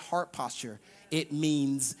the right heart posture, it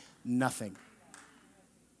means nothing.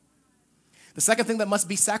 The second thing that must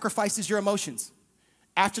be sacrificed is your emotions.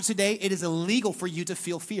 After today, it is illegal for you to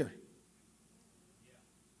feel fear.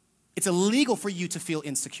 It's illegal for you to feel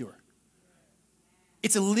insecure.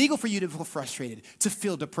 It's illegal for you to feel frustrated, to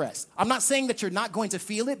feel depressed. I'm not saying that you're not going to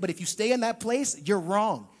feel it, but if you stay in that place, you're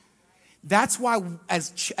wrong. That's why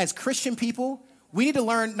as Christian people, we need to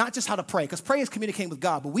learn not just how to pray, because prayer is communicating with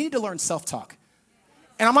God, but we need to learn self-talk.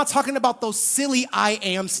 And I'm not talking about those silly I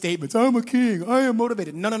am statements. I'm a king. I am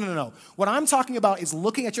motivated. No. What I'm talking about is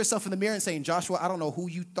looking at yourself in the mirror and saying, Joshua, I don't know who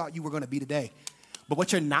you thought you were going to be today. But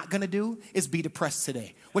what you're not going to do is be depressed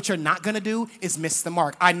today. What you're not going to do is miss the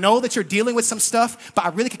mark. I know that you're dealing with some stuff, but I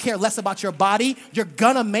really could care less about your body. You're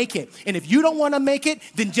going to make it. And if you don't want to make it,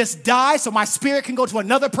 then just die so my spirit can go to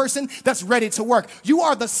another person that's ready to work. You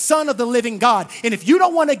are the son of the living God. And if you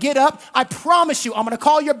don't want to get up, I promise you, I'm going to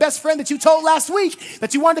call your best friend that you told last week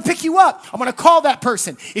that you wanted to pick you up. I'm going to call that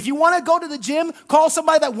person. If you want to go to the gym, call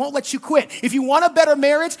somebody that won't let you quit. If you want a better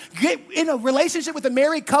marriage, get in a relationship with a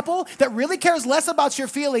married couple that really cares less about your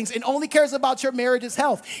feelings and only cares about your marriage's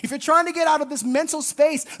health. If you're trying to get out of this mental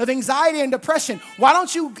space of anxiety and depression, why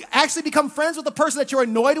don't you actually become friends with the person that you're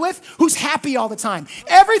annoyed with who's happy all the time?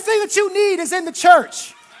 Everything that you need is in the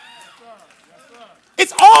church.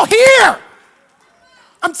 It's all here.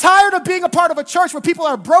 I'm tired of being a part of a church where people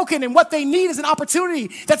are broken and what they need is an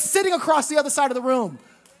opportunity that's sitting across the other side of the room.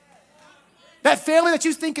 That family that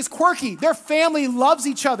you think is quirky, their family loves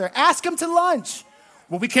each other. Ask them to lunch.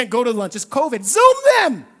 Well, we can't go to lunch. It's COVID. Zoom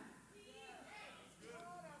them.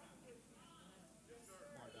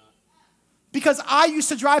 Because I used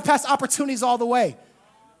to drive past opportunities all the way.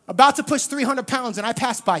 About to push 300 pounds, and I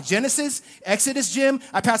passed by Genesis, Exodus Gym.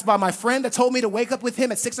 I passed by my friend that told me to wake up with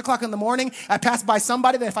him at 6 o'clock in the morning. I passed by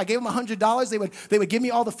somebody that if I gave them $100, they would give me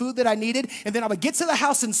all the food that I needed. And then I would get to the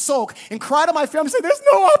house and sulk and cry to my family and say, there's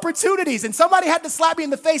no opportunities. And somebody had to slap me in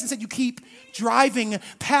the face and said, you keep driving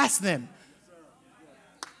past them.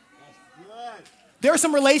 There are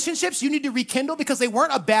some relationships you need to rekindle because they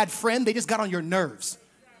weren't a bad friend. They just got on your nerves.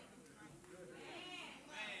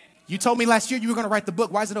 You told me last year you were going to write the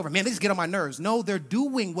book. Why is it over? Man, they just get on my nerves. No, they're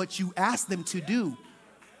doing what you asked them to do.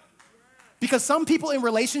 Because some people in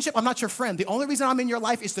relationship, I'm not your friend. The only reason I'm in your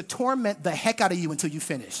life is to torment the heck out of you until you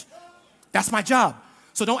finish. That's my job.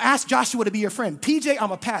 So don't ask Joshua to be your friend. PJ,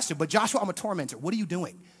 I'm a pastor, but Joshua, I'm a tormentor. What are you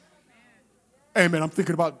doing? Hey, man, I'm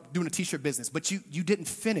thinking about doing a t-shirt business, but you didn't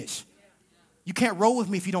finish. You can't roll with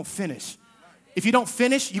me if you don't finish. If you don't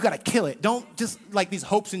finish, you got to kill it. Don't just like these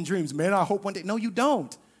hopes and dreams. Man, I hope one day. No, you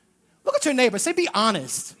don't. Look at your neighbor. Say, be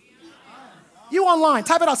honest. You online,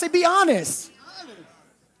 type it out. Say, be honest.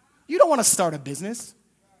 You don't want to start a business.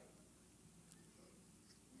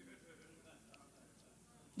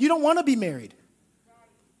 You don't want to be married.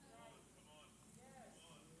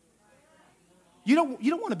 You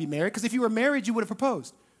don't want to be married because if you were married, you would have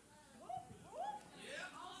proposed.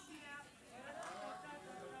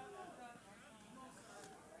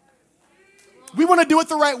 We want to do it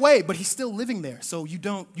the right way, but he's still living there, so you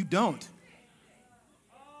don't. You don't.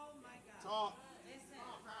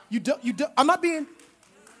 Am I being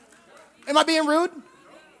rude?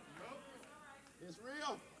 It's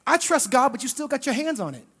real. I trust God, but you still got your hands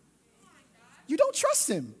on it. You don't trust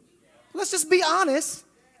him. Let's just be honest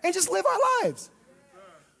and just live our lives.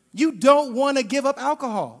 You don't want to give up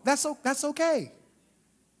alcohol. That's okay.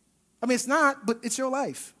 I mean, it's not, but it's your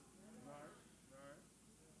life.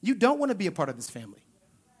 You don't want to be a part of this family.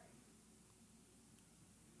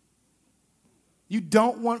 You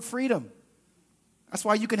don't want freedom. That's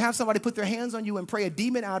why you can have somebody put their hands on you and pray a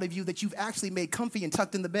demon out of you that you've actually made comfy and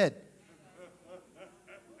tucked in the bed.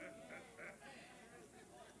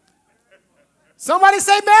 Somebody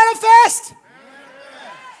say manifest.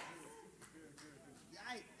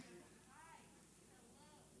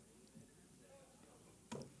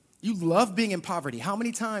 You love being in poverty. How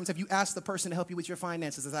many times have you asked the person to help you with your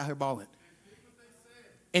finances that's out here balling?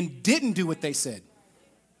 And didn't do what they said.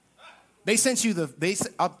 They sent you they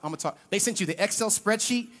sent you the Excel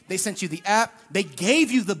spreadsheet. They sent you the app. They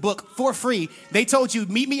gave you the book for free. They told you,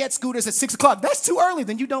 meet me at Scooters at 6 o'clock. That's too early.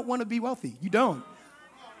 Then you don't want to be wealthy. You don't.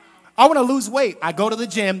 I want to lose weight. I go to the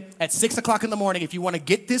gym at 6 o'clock in the morning. If you want to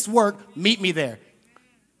get this work, meet me there.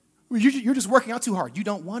 You're just working out too hard. You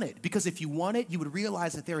don't want it. Because if you want it, you would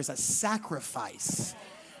realize that there is a sacrifice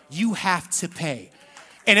you have to pay.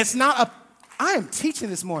 And it's not I am teaching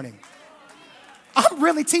this morning. I'm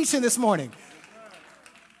really teaching this morning.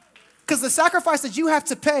 Because the sacrifice that you have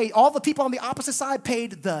to pay, all the people on the opposite side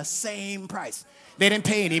paid the same price. They didn't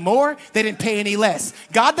pay any more. They didn't pay any less.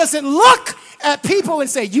 God doesn't look at people and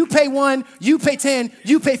say, you pay 1, you pay 10,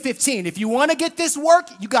 you pay 15. If you want to get this work,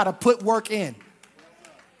 you got to put work in.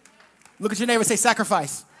 Look at your neighbor and say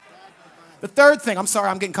sacrifice. The third thing, I'm sorry,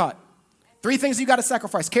 I'm getting caught. 3 things you got to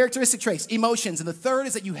sacrifice: characteristic traits, emotions. And the third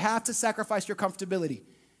is that you have to sacrifice your comfortability.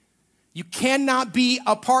 You cannot be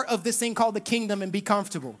a part of this thing called the kingdom and be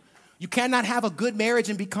comfortable. You cannot have a good marriage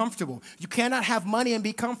and be comfortable. You cannot have money and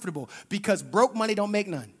be comfortable, because broke money don't make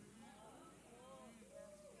none.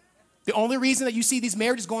 The only reason that you see these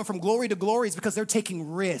marriages going from glory to glory is because they're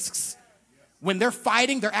taking risks. When they're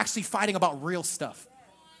fighting, they're actually fighting about real stuff.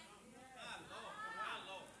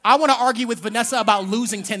 I want to argue with Vanessa about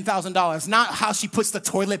losing $10,000, not how she puts the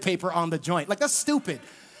toilet paper on the joint. Like, that's stupid.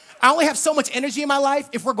 I only have so much energy in my life.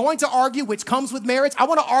 If we're going to argue, which comes with marriage, I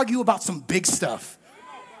want to argue about some big stuff.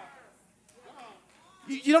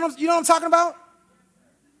 You know what I'm talking about?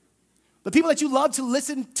 The people that you love to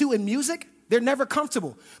listen to in music, they're never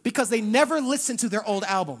comfortable because they never listen to their old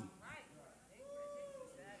album.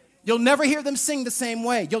 You'll never hear them sing the same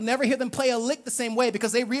way. You'll never hear them play a lick the same way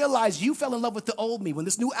because they realize you fell in love with the old me. When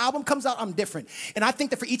this new album comes out, I'm different. And I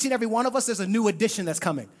think that for each and every one of us, there's a new edition that's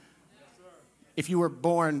coming. If you were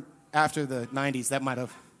born after the 90s, that might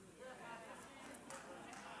have.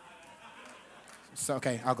 So,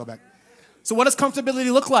 okay, I'll go back. So what does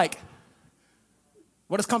comfortability look like?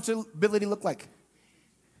 What does comfortability look like?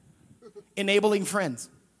 Enabling friends.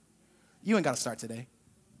 You ain't got to start today.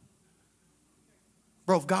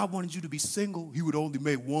 Bro, if God wanted you to be single, he would only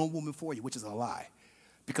make one woman for you, which is a lie.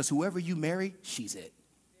 Because whoever you marry, she's it.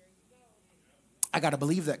 I got to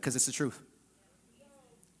believe that because it's the truth.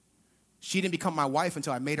 She didn't become my wife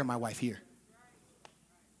until I made her my wife here.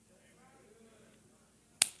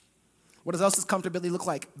 What else does comfortability look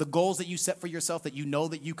like? The goals that you set for yourself that you know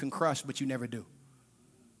that you can crush, but you never do.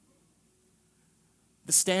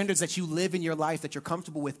 The standards that you live in your life that you're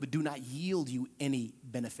comfortable with, but do not yield you any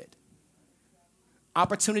benefit.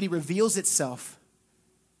 Opportunity reveals itself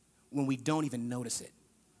when we don't even notice it.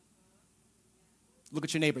 Look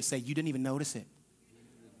at your neighbor and say, you didn't even notice it.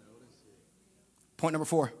 Point number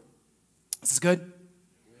 4. This is good.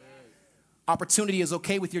 Opportunity is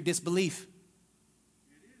okay with your disbelief.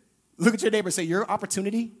 Look at your neighbor and say, your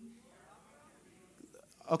opportunity?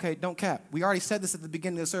 Okay, don't cap. We already said this at the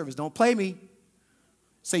beginning of the service. Don't play me.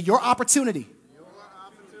 Say, your opportunity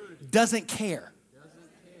doesn't care.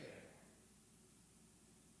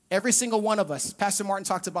 Every single one of us, Pastor Martin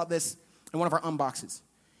talked about this in one of our unboxes.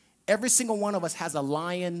 Every single one of us has a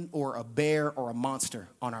lion or a bear or a monster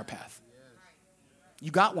on our path.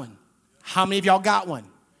 You got one. How many of y'all got one?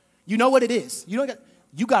 You know what it is.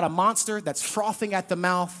 You got a monster that's frothing at the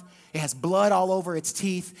mouth. It has blood all over its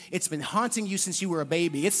teeth. It's been haunting you since you were a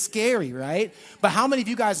baby. It's scary, right? But how many of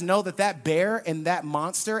you guys know that that bear and that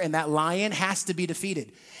monster and that lion has to be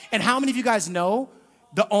defeated? And how many of you guys know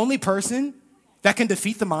the only person that can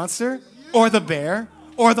defeat the monster or the bear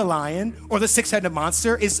or the lion or the 6-headed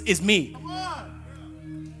monster is me?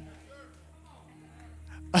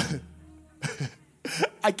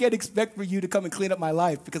 I can't expect for you to come and clean up my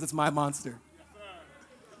life because it's my monster.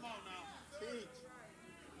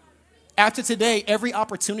 After today, every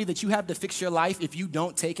opportunity that you have to fix your life, if you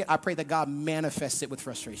don't take it, I pray that God manifests it with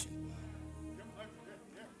frustration.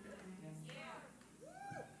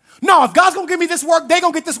 No, if God's going to give me this work, they're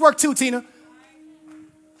going to get this work too, Tina.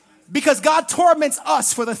 Because God torments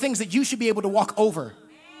us for the things that you should be able to walk over.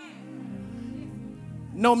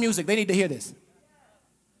 No music. They need to hear this.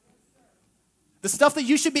 The stuff that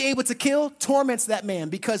you should be able to kill torments that man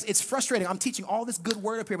because it's frustrating. I'm teaching all this good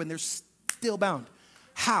word up here, but they're still bound.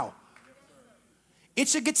 How? It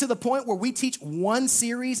should get to the point where we teach one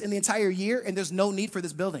series in the entire year and there's no need for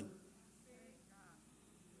this building.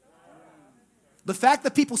 The fact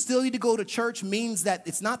that people still need to go to church means that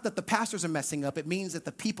it's not that the pastors are messing up. It means that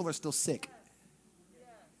the people are still sick.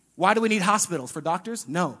 Why do we need hospitals? For doctors?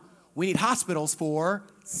 No. We need hospitals for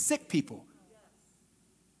sick people.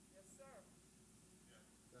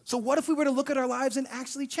 So what if we were to look at our lives and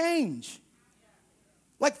actually change?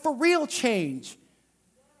 Like for real change.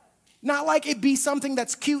 Not like it be something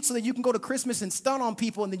that's cute so that you can go to Christmas and stun on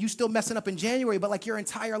people and then you still messing up in January, but like your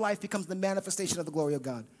entire life becomes the manifestation of the glory of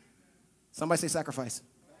God. Somebody say sacrifice.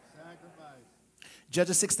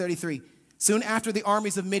 Judges 6:33. Soon after the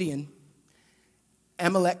armies of Midian,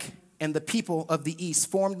 Amalek and the people of the east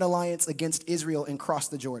formed an alliance against Israel and crossed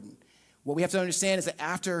the Jordan. What we have to understand is that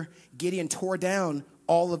after Gideon tore down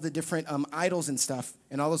all of the different idols and stuff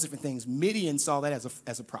and all those different things, Midian saw that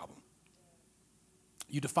as a problem.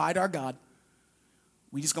 You defied our God.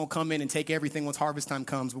 We just going to come in and take everything once harvest time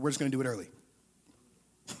comes, but we're just going to do it early.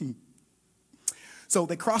 So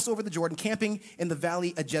they crossed over the Jordan, camping in the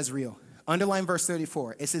valley of Jezreel. Underline verse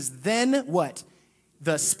 34. It says, then what?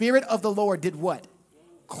 The Spirit of the Lord did what?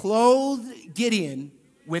 Clothed Gideon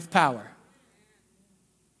with power.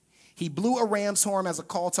 He blew a ram's horn as a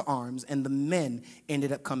call to arms, and the men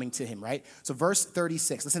ended up coming to him, right? So verse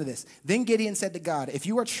 36, listen to this. Then Gideon said to God, if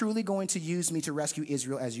you are truly going to use me to rescue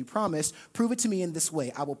Israel as you promised, prove it to me in this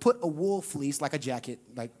way. I will put a wool fleece, like a jacket,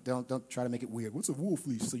 like don't try to make it weird. What's a wool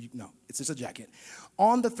fleece? No, it's just a jacket.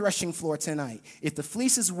 On the threshing floor tonight. If the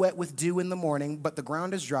fleece is wet with dew in the morning, but the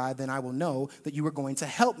ground is dry, then I will know that you are going to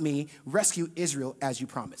help me rescue Israel as you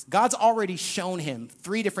promised. God's already shown him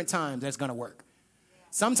 3 different times that it's going to work.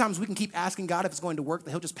 Sometimes we can keep asking God if it's going to work,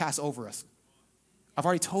 that he'll just pass over us. I've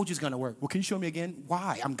already told you it's going to work. Well, can you show me again?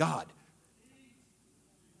 Why? I'm God.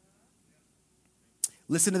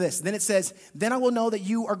 Listen to this. Then it says, then I will know that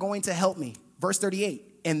you are going to help me. Verse 38.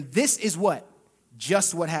 And this is what?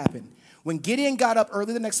 Just what happened. When Gideon got up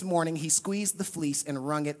early the next morning, he squeezed the fleece and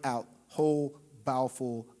wrung it out, whole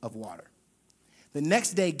bowlful of water. The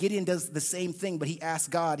next day, Gideon does the same thing, but he asks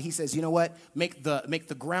God, he says, you know what? Make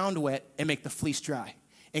the ground wet and make the fleece dry.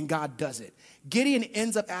 And God does it. Gideon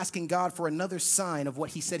ends up asking God for another sign of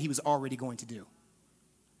what he said he was already going to do.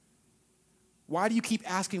 Why do you keep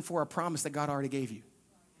asking for a promise that God already gave you?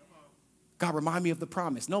 God, remind me of the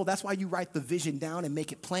promise. No, that's why you write the vision down and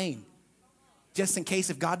make it plain. Just in case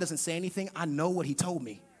if God doesn't say anything, I know what he told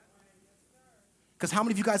me. Because how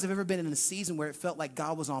many of you guys have ever been in a season where it felt like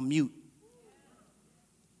God was on mute?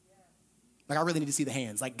 Like, I really need to see the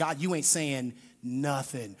hands. Like, God, you ain't saying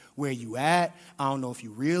nothing. Where you at? I don't know if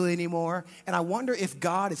you real anymore. And I wonder if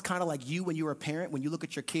God is kind of like you when you were a parent, when you look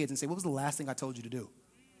at your kids and say, what was the last thing I told you to do?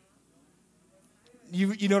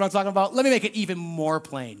 You know what I'm talking about? Let me make it even more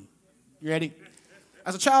plain. You ready?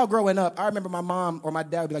 As a child growing up, I remember my mom or my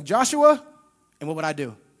dad would be like, Joshua, and what would I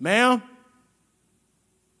do? Ma'am?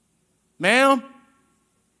 Ma'am?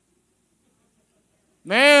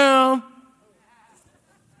 Ma'am?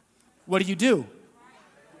 What do?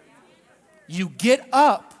 You get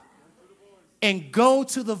up and go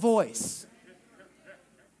to the voice.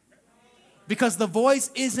 Because the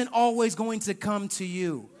voice isn't always going to come to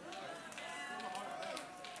you.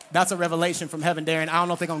 That's a revelation from heaven, Darren. I don't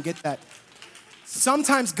know if they're going to get that.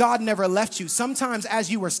 Sometimes God never left you. Sometimes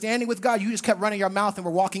as you were standing with God, you just kept running your mouth and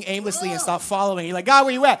were walking aimlessly and stopped following. You're like, God,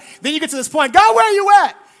 where you at? Then you get to this point, God, where are you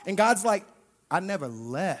at? And God's like, I never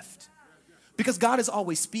left. Because God is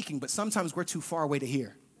always speaking, but sometimes we're too far away to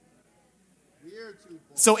hear.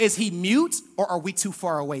 So is he mute or are we too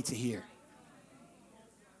far away to hear?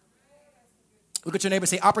 Look at your neighbor and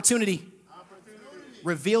say, opportunity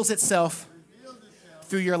reveals itself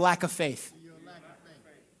through your lack of faith.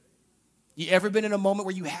 You ever been in a moment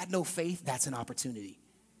where you had no faith? That's an opportunity.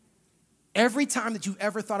 Every time that you've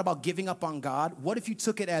ever thought about giving up on God, what if you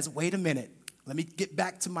took it as, wait a minute, let me get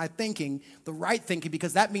back to my thinking, the right thinking,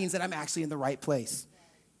 because that means that I'm actually in the right place.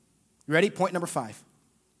 You ready? Point number 5.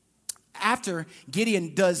 After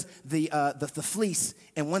Gideon does the fleece,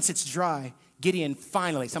 and once it's dry, Gideon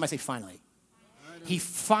finally, somebody say finally. He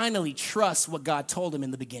finally trusts what God told him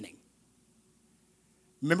in the beginning.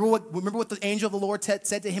 Remember what the angel of the Lord said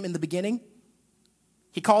to him in the beginning?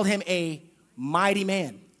 He called him a mighty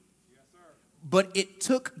man. Yes, sir. But it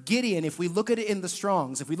took Gideon, if we look at it in the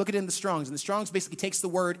Strongs, and the Strongs basically takes the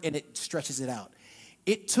word and it stretches it out.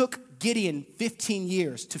 It took Gideon 15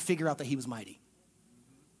 years to figure out that he was mighty.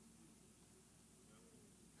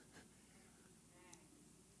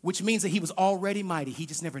 Which means that he was already mighty. He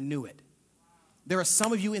just never knew it. There are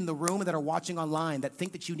some of you in the room that are watching online that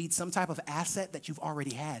think that you need some type of asset that you've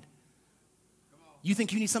already had. You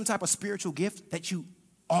think you need some type of spiritual gift that you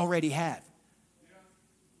already have.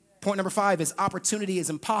 Point number 5 is opportunity is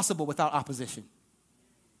impossible without opposition.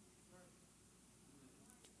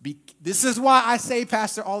 This is why I say,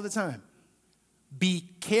 Pastor, all the time, be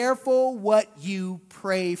careful what you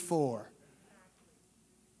pray for.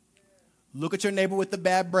 Look at your neighbor with the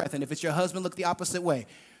bad breath, and if it's your husband, look the opposite way.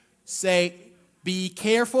 Say, be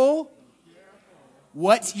careful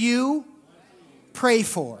what you pray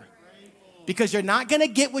for. Because you're not going to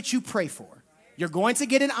get what you pray for. You're going to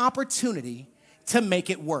get an opportunity to make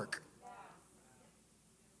it work.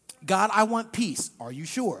 God, I want peace. Are you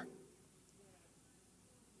sure?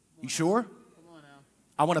 You sure?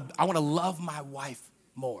 I want to love my wife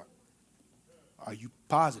more. Are you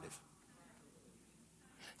positive?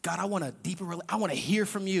 God, I want a deeper relationship. I want to hear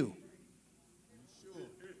from you.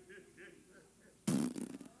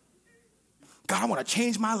 God, I want to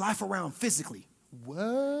change my life around physically.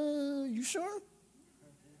 What? You sure?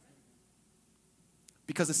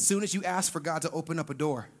 Because as soon as you ask for God to open up a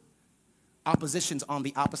door, opposition's on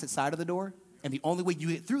the opposite side of the door, and the only way you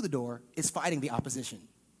get through the door is fighting the opposition.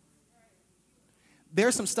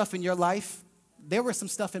 There's some stuff in your life, there was some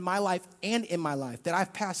stuff in my life and in my life that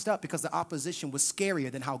I've passed up because the opposition was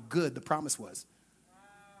scarier than how good the promise was.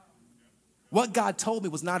 What God told me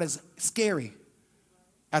was not as scary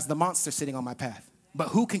as the monster sitting on my path. But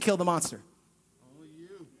who can kill the monster? Only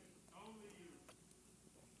you.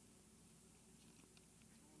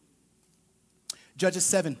 Judges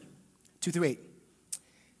 7, 2-8.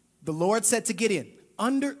 The Lord said to Gideon,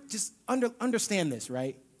 understand this,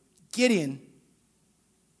 right? Gideon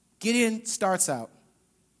starts out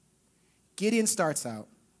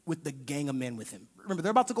with the gang of men with him. Remember,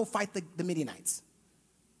 they're about to go fight the Midianites.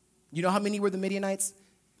 You know how many were the Midianites?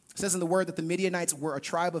 It says in the word that the Midianites were a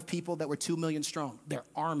tribe of people that were 2 million strong. Their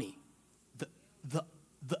army. The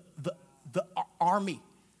army.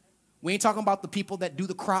 We ain't talking about the people that do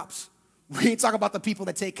the crops. We ain't talking about the people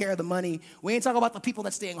that take care of the money. We ain't talking about the people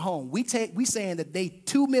that staying home. We saying that they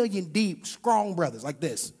 2 million deep, strong brothers like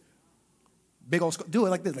this. Big old, do it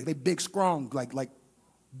like this, like they big, strong, like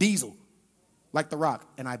Diesel, like The Rock.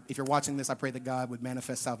 And if you're watching this, I pray that God would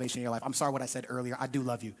manifest salvation in your life. I'm sorry what I said earlier. I do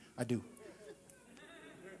love you. I do.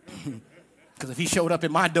 Because if he showed up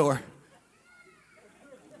at my door,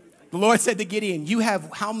 the Lord said to Gideon, you have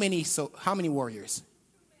how many warriors?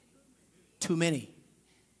 Too many.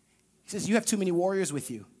 He says, you have too many warriors with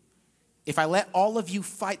you. If I let all of you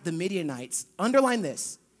fight the Midianites, underline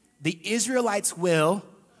this, the Israelites will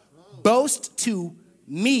boast to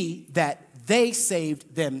me that they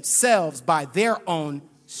saved themselves by their own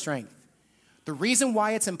strength. The reason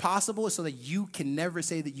why it's impossible is so that you can never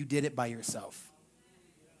say that you did it by yourself.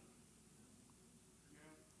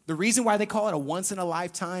 The reason why they call it a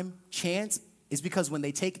once-in-a-lifetime chance is because when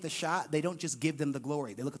they take the shot, they don't just give them the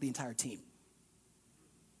glory. They look at the entire team.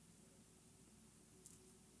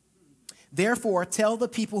 Therefore, tell the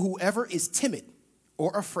people, whoever is timid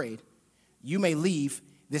or afraid, you may leave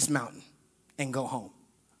this mountain and go home.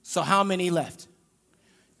 So how many left?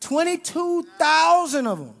 22,000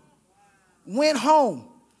 of them went home,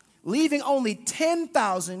 leaving only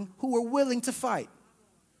 10,000 who were willing to fight.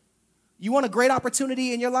 You want a great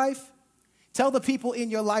opportunity in your life? Tell the people in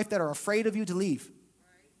your life that are afraid of you to leave.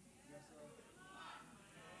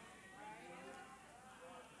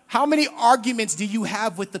 How many arguments do you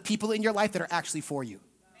have with the people in your life that are actually for you?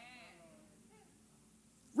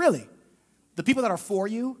 Really? The people that are for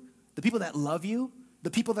you, the people that love you,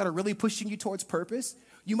 the people that are really pushing you towards purpose,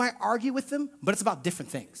 you might argue with them, but it's about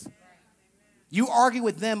different things. You argue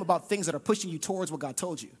with them about things that are pushing you towards what God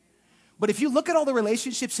told you. But if you look at all the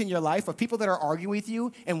relationships in your life of people that are arguing with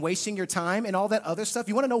you and wasting your time and all that other stuff,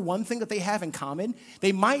 you want to know one thing that they have in common?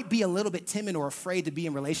 They might be a little bit timid or afraid to be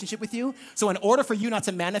in relationship with you. So in order for you not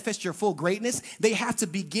to manifest your full greatness, they have to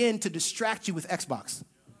begin to distract you with Xbox.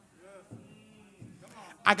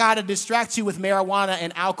 I got to distract you with marijuana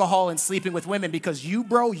and alcohol and sleeping with women because you,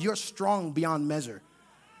 bro, you're strong beyond measure.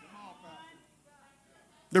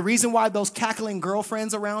 The reason why those cackling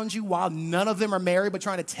girlfriends around you, while none of them are married but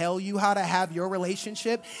trying to tell you how to have your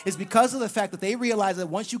relationship, is because of the fact that they realize that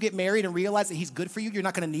once you get married and realize that he's good for you, you're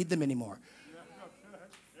not going to need them anymore.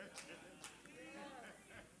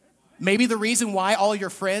 Maybe the reason why all your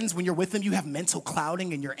friends, when you're with them, you have mental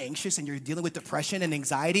clouding and you're anxious and you're dealing with depression and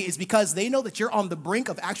anxiety is because they know that you're on the brink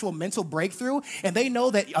of actual mental breakthrough and they know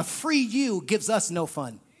that a free you gives us no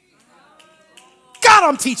fun. God,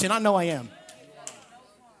 I'm teaching. I know I am.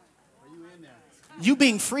 You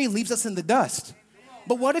being free leaves us in the dust.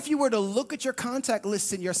 But what if you were to look at your contact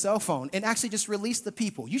lists in your cell phone and actually just release the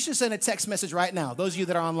people? You should send a text message right now, those of you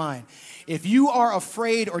that are online. If you are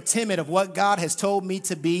afraid or timid of what God has told me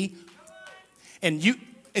to be, and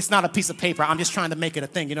it's not a piece of paper, I'm just trying to make it a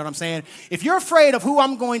thing, you know what I'm saying? If you're afraid of who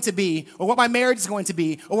I'm going to be, or what my marriage is going to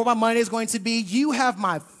be, or what my money is going to be, you have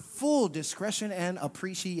my full discretion and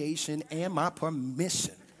appreciation and my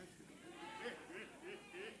permission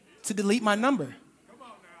to delete my number.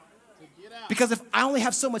 Because if I only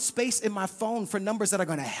have so much space in my phone for numbers that are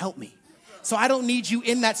going to help me. So I don't need you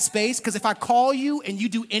in that space because if I call you and you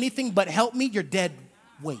do anything but help me, you're dead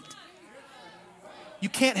weight. You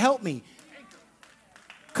can't help me.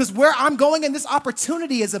 Because where I'm going in this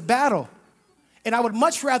opportunity is a battle. And I would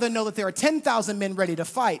much rather know that there are 10,000 men ready to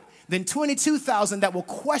fight than 22,000 that will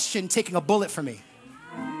question taking a bullet for me.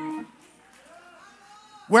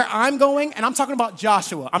 Where I'm going, and I'm talking about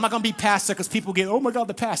Joshua. I'm not going to be pastor because people get, oh my God,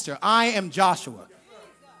 the pastor. I am Joshua.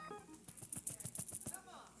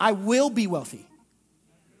 I will be wealthy.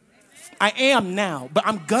 I am now, but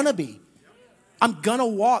I'm going to be. I'm going to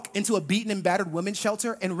walk into a beaten and battered women's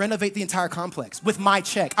shelter and renovate the entire complex with my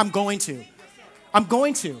check. I'm going to. I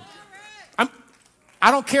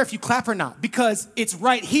don't care if you clap or not because it's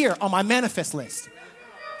right here on my manifest list.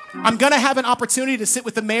 I'm going to have an opportunity to sit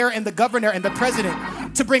with the mayor and the governor and the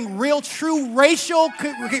president to bring real, true racial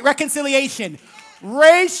reconciliation.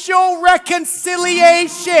 Racial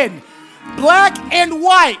reconciliation. Black and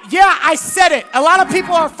white. Yeah, I said it. A lot of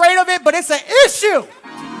people are afraid of it, but it's an issue.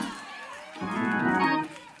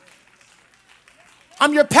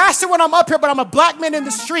 I'm your pastor when I'm up here, but I'm a black man in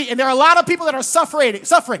the street, and there are a lot of people that are suffering,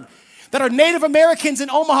 that are Native Americans in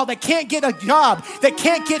Omaha that can't get a job, that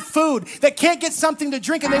can't get food, that can't get something to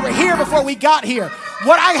drink, and they were here before we got here.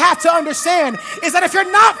 What I have to understand is that if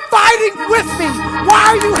you're not fighting with me, why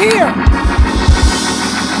are you here?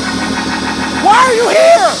 Why are you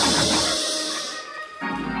here?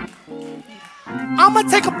 I'm going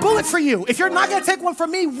to take a bullet for you. If you're not going to take one for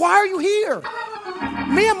me, why are you here?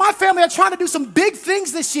 Me and my family are trying to do some big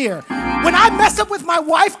things this year. When I mess up with my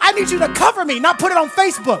wife, I need you to cover me, not put it on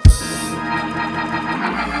Facebook.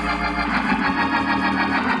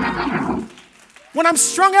 When I'm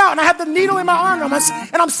strung out and I have the needle in my arm and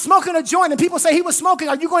I'm smoking a joint and people say he was smoking,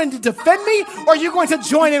 are you going to defend me or are you going to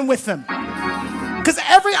join in with them? Because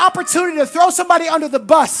every opportunity to throw somebody under the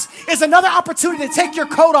bus is another opportunity to take your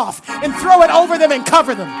coat off and throw it over them and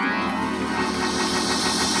cover them.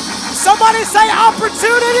 Somebody say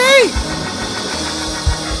opportunity.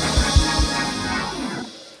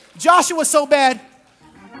 Joshua was so bad,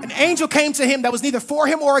 an angel came to him that was neither for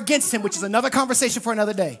him or against him, which is another conversation for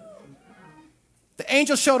another day. The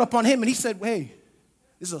angel showed up on him and he said, hey,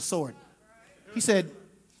 this is a sword. He said,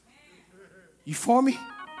 you for me?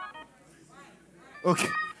 Okay,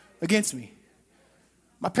 against me.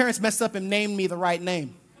 My parents messed up and named me the right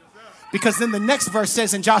name. Because then the next verse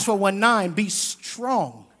says in Joshua 1:9, be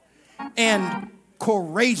strong and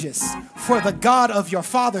courageous, for the God of your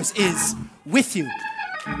fathers is with you.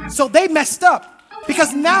 So they messed up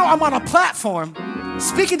because now I'm on a platform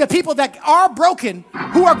speaking to people that are broken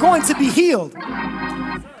who are going to be healed.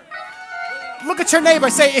 Look at your neighbor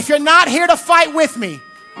and say, if you're not here to fight with me,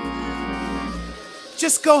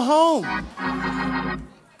 just go home.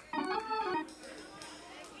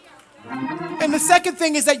 And the second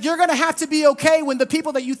thing is that you're going to have to be okay when the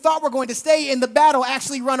people that you thought were going to stay in the battle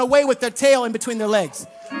actually run away with their tail in between their legs.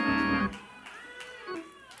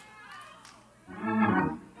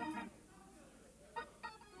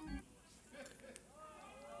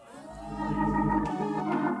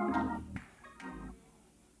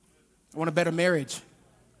 I want a better marriage.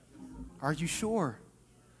 Are you sure?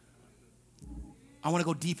 I want to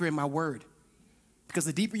go deeper in my word. Because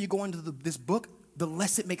the deeper you go into this book, the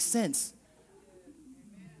less it makes sense.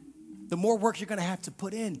 The more work you're going to have to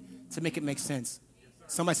put in to make it make sense.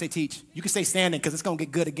 Somebody say teach. You can say standing because it's going to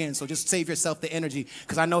get good again. So just save yourself the energy.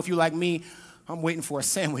 Because I know if you like me, I'm waiting for a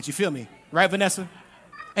sandwich. You feel me? Right, Vanessa?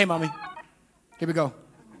 Hey, mommy. Here we go.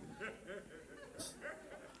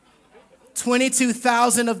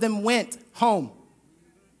 22,000 of them went home.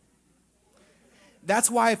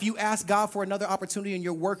 That's why if you ask God for another opportunity in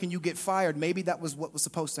your work and you get fired, maybe that was what was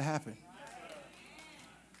supposed to happen.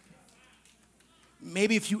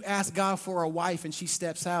 Maybe if you ask God for a wife and she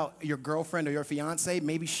steps out, your girlfriend or your fiance,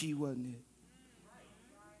 maybe she wasn't it.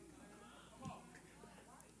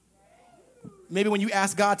 Maybe when you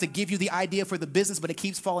ask God to give you the idea for the business, but it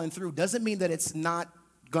keeps falling through, doesn't mean that it's not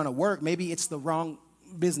going to work. Maybe it's the wrong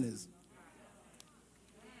business.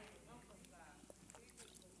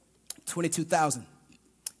 22,000.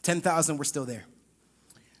 10,000 were still there.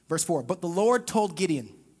 Verse 4, but the Lord told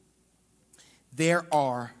Gideon, there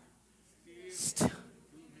are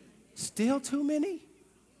still too many?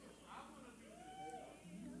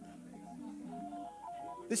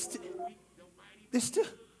 There's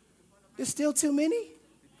still too many?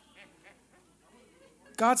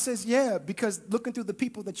 God says, yeah, because looking through the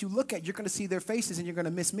people that you look at, you're going to see their faces and you're going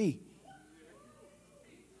to miss me.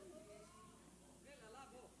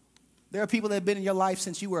 There are people that have been in your life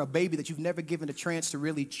since you were a baby that you've never given a chance to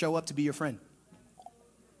really show up to be your friend.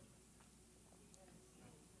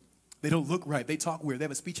 They don't look right. They talk weird. They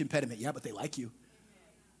have a speech impediment. Yeah, but they like you.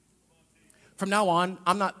 From now on,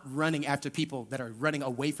 I'm not running after people that are running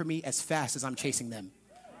away from me as fast as I'm chasing them.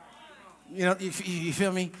 You know, you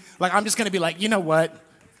feel me? Like, I'm just going to be like, you know what?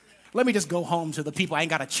 Let me just go home to the people I ain't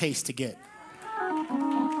got to chase to get.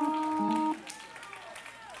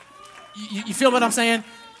 You feel what I'm saying?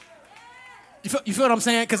 You feel what I'm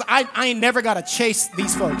saying? Because I ain't never got to chase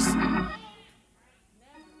these folks.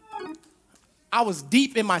 I was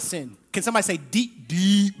deep in my sin. Can somebody say deep,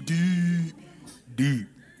 deep, deep, deep?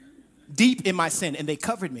 Deep in my sin, and they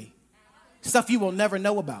covered me. Stuff you will never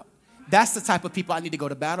know about. That's the type of people I need to go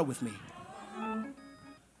to battle with me.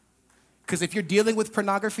 Because if you're dealing with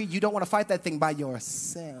pornography, you don't want to fight that thing by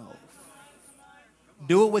yourself.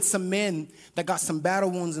 Do it with some men that got some battle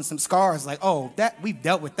wounds and some scars. Like, oh, that we've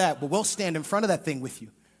dealt with that, but we'll stand in front of that thing with you.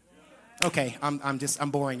 Okay, I'm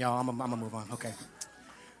boring, y'all. I'm gonna move on. Okay.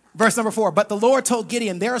 Verse number 4, but the Lord told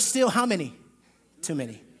Gideon, there are still how many? Too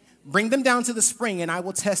many. Bring them down to the spring, and I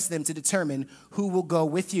will test them to determine who will go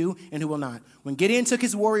with you and who will not. When Gideon took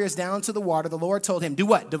his warriors down to the water, the Lord told him, do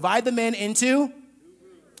what? Divide the men into?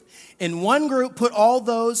 In one group, put all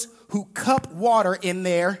those who cup water in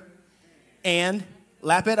there and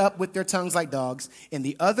lap it up with their tongues like dogs. In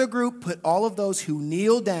the other group, put all of those who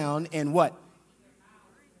kneel down and what?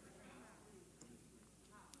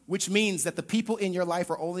 Which means that the people in your life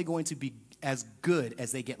are only going to be as good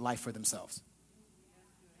as they get life for themselves.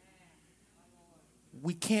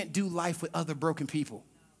 We can't do life with other broken people.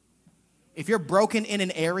 If you're broken in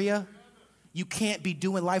an area, you can't be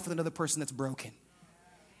doing life with another person that's broken.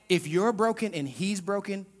 If you're broken and he's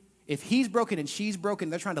broken, if he's broken and she's broken,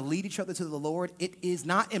 they're trying to lead each other to the Lord, it is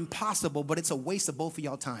not impossible, but it's a waste of both of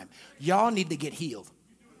y'all time. Y'all need to get healed.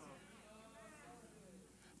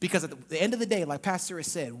 Because at the end of the day, like Pastor has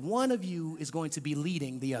said, one of you is going to be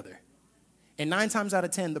leading the other. And 9 times out of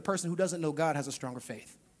 10, the person who doesn't know God has a stronger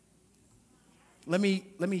faith. Let me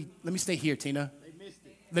stay here, Tina.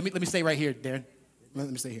 Let me stay right here, Darren. Let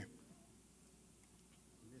me stay here.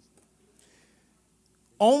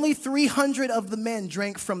 Only 300 of the men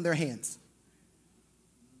drank from their hands.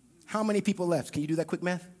 How many people left? Can you do that quick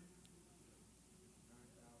math?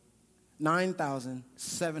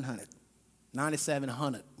 9,700.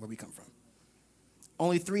 9,700, where we come from.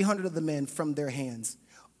 Only 300 of the men from their hands.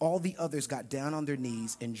 All the others got down on their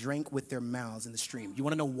knees and drank with their mouths in the stream. You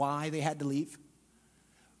want to know why they had to leave?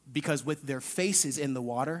 Because with their faces in the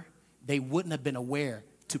water, they wouldn't have been aware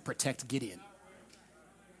to protect Gideon.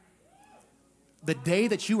 The day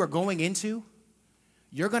that you are going into,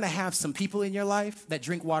 you're going to have some people in your life that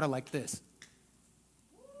drink water like this.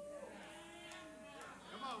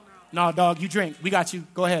 No, dog, you drink. We got you.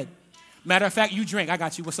 Go ahead. Matter of fact, you drink. I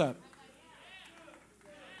got you. What's up?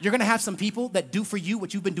 You're going to have some people that do for you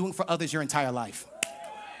what you've been doing for others your entire life.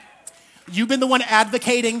 You've been the one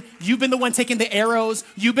advocating. You've been the one taking the arrows.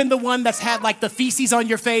 You've been the one that's had like the feces on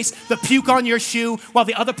your face, the puke on your shoe, while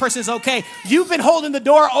the other person's okay. You've been holding the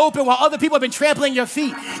door open while other people have been trampling your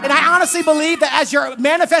feet. And I honestly believe that as you're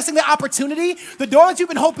manifesting the opportunity, the door that you've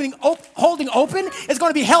been holding open is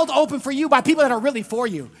going to be held open for you by people that are really for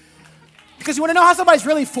you. Because you want to know how somebody's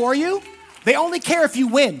really for you? They only care if you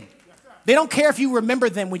win. They don't care if you remember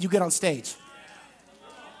them when you get on stage.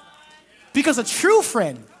 Because a true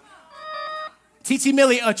friend, T.T.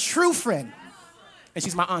 Millie, a true friend, and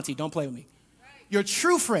she's my auntie, don't play with me. Your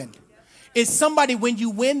true friend is somebody when you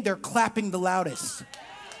win, they're clapping the loudest.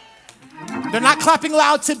 They're not clapping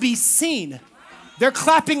loud to be seen. They're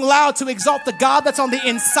clapping loud to exalt the God that's on the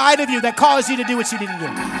inside of you that caused you to do what you didn't do.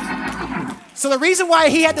 So the reason why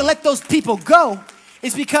he had to let those people go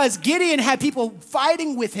is because Gideon had people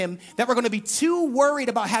fighting with him that were going to be too worried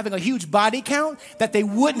about having a huge body count that they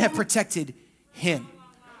wouldn't have protected him.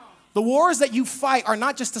 The wars that you fight are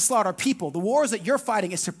not just to slaughter people. The wars that you're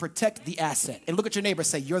fighting is to protect the asset. And look at your neighbor,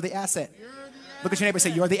 say, you're the asset. Look at your neighbor,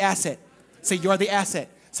 say, you're the asset. Say, you're the asset.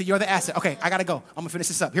 Say, you're the asset. Okay, I got to go. I'm going to finish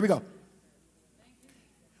this up. Here we go.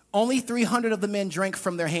 Only 300 of the men drank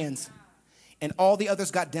from their hands, and all the others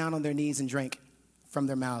got down on their knees and drank from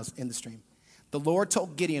their mouths in the stream. The Lord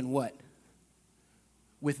told Gideon what?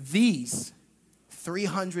 With these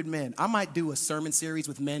 300 men, I might do a sermon series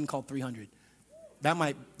with men called 300. It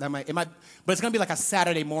might, but it's going to be like a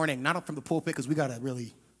Saturday morning, not from the pulpit, because we got to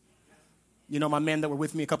really, my men that were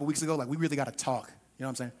with me a couple weeks ago, like we really got to talk. You know what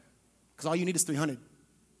I'm saying? Because all you need is 300.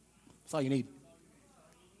 That's all you need.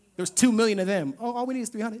 There's 2 million of them. Oh, all we need is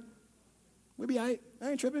 300. We'll be all right.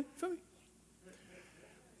 I ain't tripping. Feel me?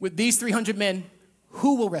 With these 300 men,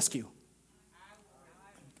 who will rescue?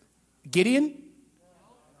 Gideon?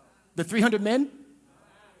 The 300 men?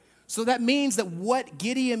 So that means that what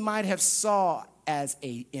Gideon might have saw as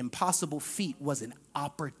an impossible feat was an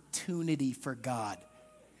opportunity for God.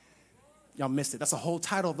 Y'all missed it. That's the whole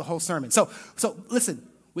title of the whole sermon. So listen,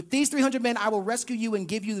 with these 300 men, I will rescue you and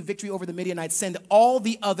give you the victory over the Midianites. Send all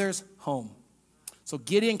the others home. So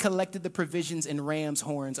Gideon collected the provisions and ram's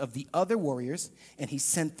horns of the other warriors, and he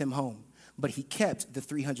sent them home. But he kept the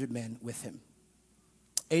 300 men with him.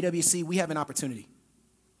 AWC, we have an opportunity.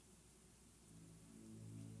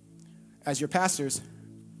 As your pastors,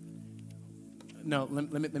 let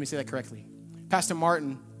me say that correctly. Pastor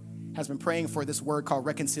Martin has been praying for this word called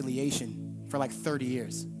reconciliation for like 30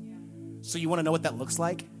 years. So you want to know what that looks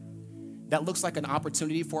like? That looks like an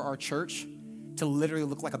opportunity for our church to literally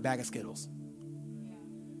look like a bag of Skittles.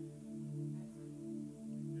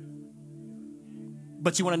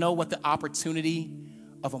 But you want to know what the opportunity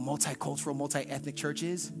of a multicultural, multi-ethnic church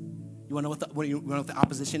is? You want to know what the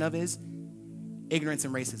opposition of is? Ignorance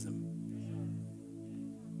and racism.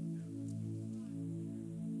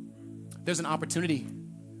 There's an opportunity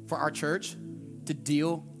for our church to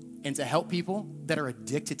deal and to help people that are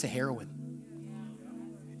addicted to heroin.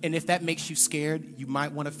 And if that makes you scared, you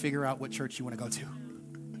might want to figure out what church you want to go to.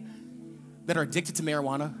 That are addicted to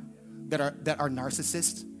marijuana, that are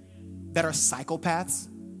narcissists, that are psychopaths,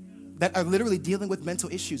 that are literally dealing with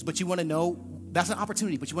mental issues. But you want to know, that's an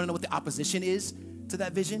opportunity, but you want to know what the opposition is to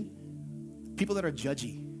that vision? People that are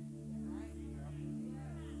judgy.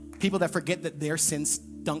 People that forget that their sin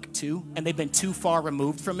stunk too, and they've been too far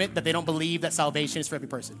removed from it that they don't believe that salvation is for every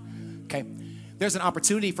person. Okay? There's an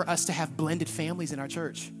opportunity for us to have blended families in our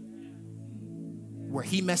church where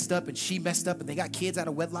he messed up and she messed up and they got kids out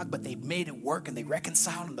of wedlock, but they made it work and they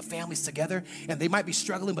reconciled and the families together, and they might be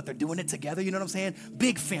struggling, but they're doing it together. You know what I'm saying?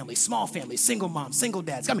 Big families, small families, single moms, single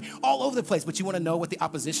dads. I mean, all over the place. But you want to know what the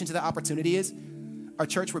opposition to that opportunity is? Our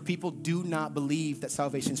church where people do not believe that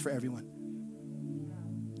salvation is for everyone.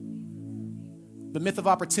 The myth of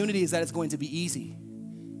opportunity is that it's going to be easy.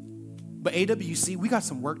 But AWC, we got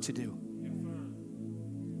some work to do.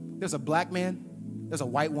 There's a black man, there's a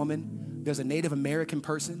white woman, there's a Native American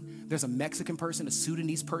person, there's a Mexican person, a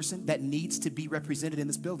Sudanese person that needs to be represented in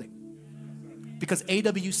this building. Because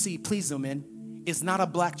AWC, please zoom in, is not a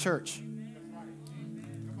black church.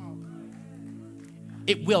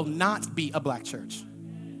 It will not be a black church.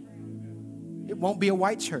 It won't be a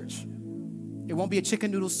white church. It won't be a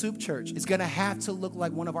chicken noodle soup church. It's gonna have to look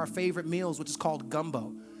like one of our favorite meals, which is called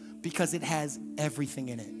gumbo, because it has everything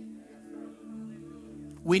in it.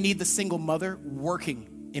 We need the single mother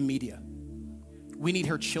working in media. We need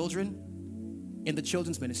her children in the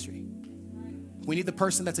children's ministry. We need the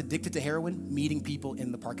person that's addicted to heroin meeting people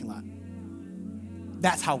in the parking lot.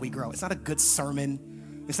 That's how we grow. It's not a good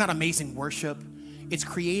sermon. It's not amazing worship. It's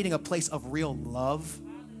creating a place of real love,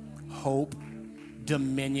 hope,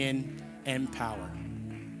 dominion, and power.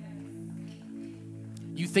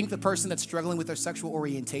 You think the person that's struggling with their sexual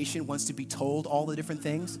orientation wants to be told all the different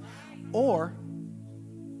things? Or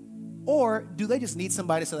do they just need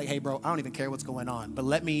somebody to say, like, hey, bro, I don't even care what's going on, but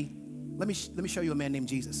let me show you a man named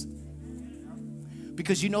Jesus.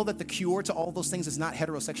 Because you know that the cure to all those things is not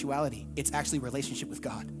heterosexuality. It's actually relationship with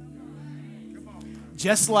God.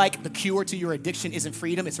 Just like the cure to your addiction isn't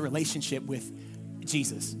freedom, it's a relationship with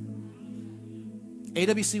Jesus.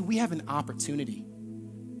 AWC, we have an opportunity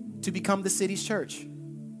to become the city's church.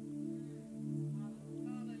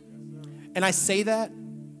 And I say that,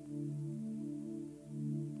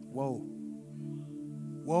 whoa,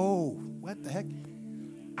 what the heck?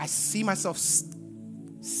 I see myself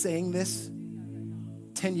saying this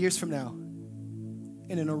 10 years from now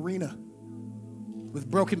in an arena with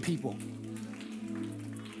broken people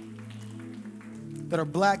that are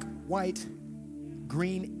black, white,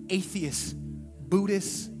 green, atheists,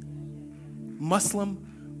 Buddhists,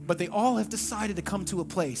 Muslim, but they all have decided to come to a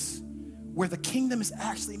place where the kingdom is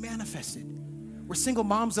actually manifested, where single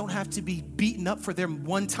moms don't have to be beaten up for their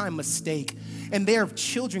one-time mistake, and their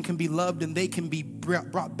children can be loved and they can be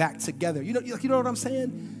brought back together. You know what I'm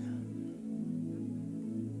saying?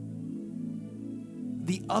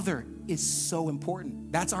 The other is so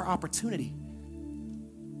important. That's our opportunity.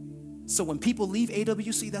 So when people leave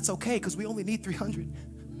AWC, that's okay, because we only need 300.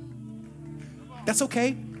 That's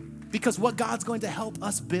okay, because what God's going to help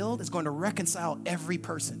us build is going to reconcile every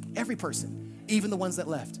person, even the ones that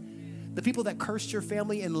left. The people that cursed your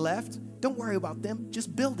family and left, don't worry about them,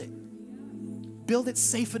 just build it. Build it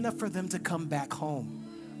safe enough for them to come back home.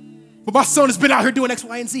 But my son has been out here doing X,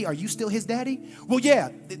 Y, and Z. Are you still his daddy? Well, yeah,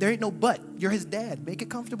 there ain't no but. You're his dad. Make it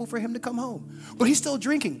comfortable for him to come home. But he's still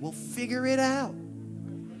drinking. We'll figure it out.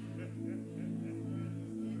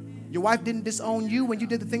 Your wife didn't disown you when you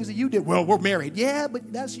did the things that you did. Well, we're married. Yeah,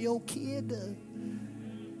 but that's your kid.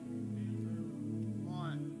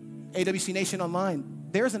 AWC Nation Online,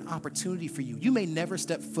 there's an opportunity for you. You may never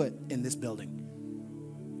step foot in this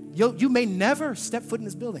building. You may never step foot in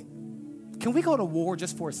this building. Can we go to war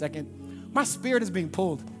just for a second? My spirit is being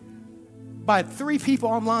pulled by 3 people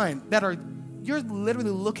online that you're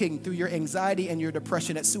literally looking through your anxiety and your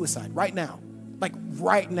depression at suicide right now. Like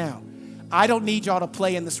right now. I don't need y'all to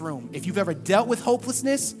play in this room. If you've ever dealt with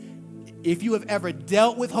hopelessness, I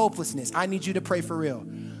need you to pray for real.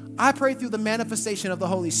 I pray through the manifestation of the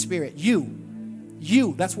Holy Spirit.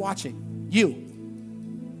 You that's watching,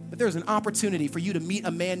 that there's an opportunity for you to meet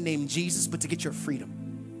a man named Jesus, but to get your freedom.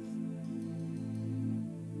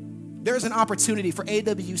 There's an opportunity for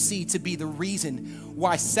AWC to be the reason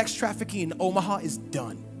why sex trafficking in Omaha is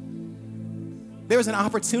done. There's an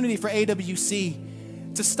opportunity for AWC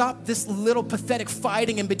to stop this little pathetic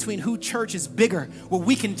fighting in between who church is bigger, where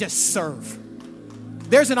we can just serve.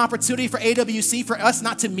 There's an opportunity for AWC for us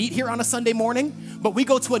not to meet here on a Sunday morning, but we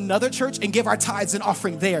go to another church and give our tithes and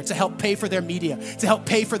offering there to help pay for their media, to help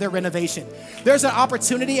pay for their renovation. There's an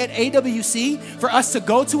opportunity at AWC for us to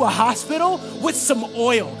go to a hospital with some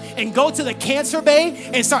oil and go to the cancer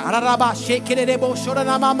bay and start.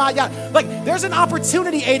 Like, there's an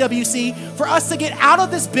opportunity, AWC, for us to get out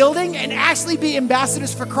of this building and actually be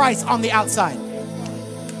ambassadors for Christ on the outside.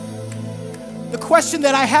 The question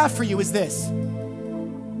that I have for you is this.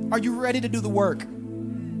 Are you ready to do the work?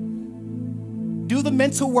 Do the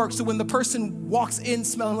mental work so when the person walks in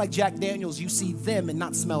smelling like Jack Daniels, you see them and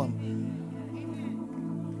not smell them.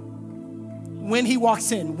 When he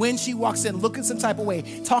walks in, when she walks in, looking some type of way,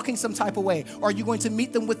 talking some type of way, are you going to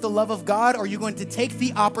meet them with the love of God, or are you going to take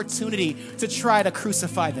the opportunity to try to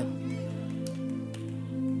crucify them?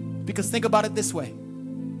 Because think about it this way.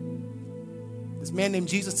 This man named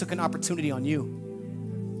Jesus took an opportunity on you.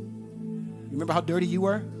 You remember how dirty you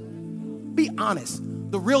were? Be honest.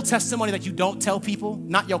 The real testimony that you don't tell people,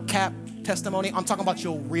 not your cap testimony. I'm talking about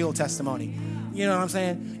your real testimony. You know what I'm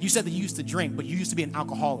saying? You said that you used to drink, but you used to be an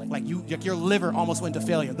alcoholic. Like your liver almost went to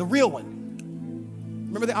failure. The real one.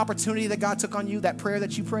 Remember the opportunity that God took on you, that prayer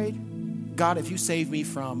that you prayed? God, if you save me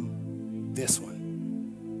from this one,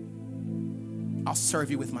 I'll serve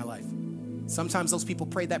you with my life. Sometimes those people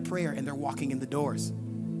prayed that prayer and they're walking in the doors.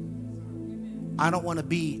 I don't want to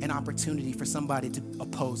be an opportunity for somebody to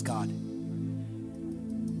oppose God.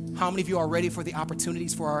 How many of you are ready for the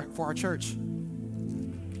opportunities for our church?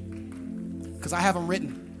 Because I have them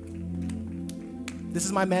written. This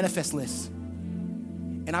is my manifest list.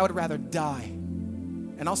 And I would rather die.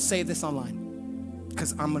 And I'll say this online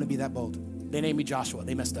because I'm going to be that bold. They named me Joshua.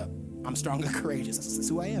 They messed up. I'm strong and courageous. That's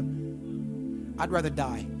who I am. I'd rather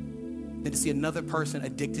die than to see another person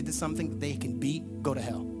addicted to something that they can beat go to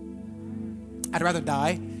hell. I'd rather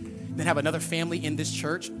die than have another family in this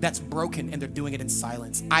church that's broken and they're doing it in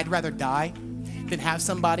silence. I'd rather die than have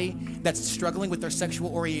somebody that's struggling with their sexual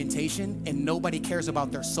orientation and nobody cares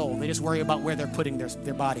about their soul. They just worry about where they're putting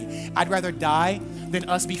their body. I'd rather die than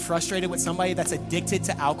us be frustrated with somebody that's addicted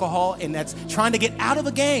to alcohol and that's trying to get out of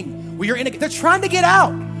a gang. They're trying to get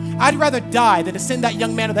out. I'd rather die than to send that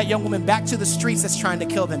young man or that young woman back to the streets that's trying to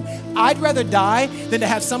kill them. I'd rather die than to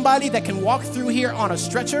have somebody that can walk through here on a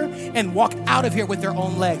stretcher and walk out of here with their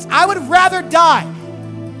own legs. I would rather die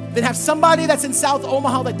than have somebody that's in South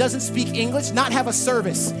Omaha that doesn't speak English not have a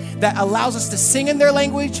service that allows us to sing in their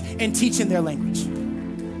language and teach in their language.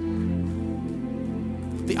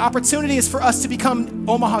 The opportunity is for us to become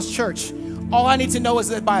Omaha's church. All I need to know is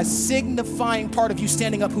that by a signifying part of you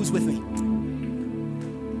standing up, who's with me?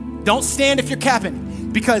 Don't stand if you're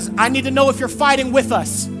capping, because I need to know if you're fighting with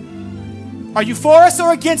us. Are you for us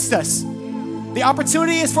or against us? The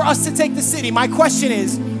opportunity is for us to take the city. My question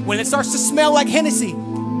is, when it starts to smell like Hennessy,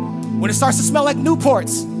 when it starts to smell like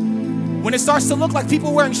Newports, when it starts to look like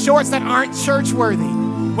people wearing shorts that aren't church worthy,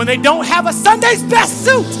 when they don't have a Sunday's best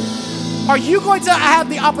suit, are you going to have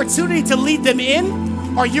the opportunity to lead them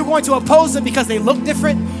in? Or are you going to oppose them because they look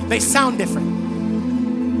different, they sound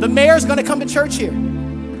different? The mayor's going to come to church here.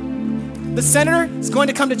 The senator is going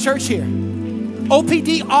to come to church here.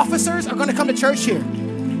 OPD officers are going to come to church here.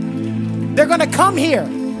 They're going to come here,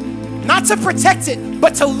 not to protect it,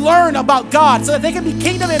 but to learn about God so that they can be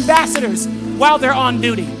kingdom ambassadors while they're on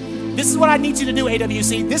duty. This is what I need you to do,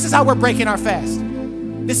 AWC. This is how we're breaking our fast.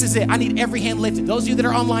 This is it. I need every hand lifted. Those of you that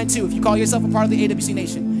are online too, if you call yourself a part of the AWC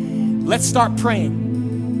Nation, let's start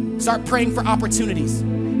praying. Start praying for opportunities.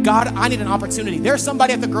 God, I need an opportunity. There's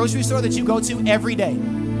somebody at the grocery store that you go to every day.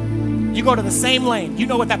 You go to the same lane. You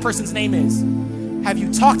know what that person's name is. Have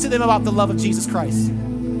you talked to them about the love of Jesus Christ?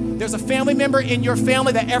 There's a family member in your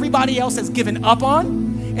family that everybody else has given up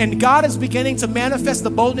on, and God is beginning to manifest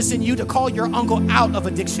the boldness in you to call your uncle out of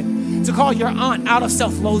addiction, to call your aunt out of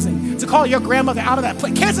self-loathing, to call your grandmother out of that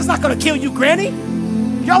place. Cancer's not going to kill you, Granny.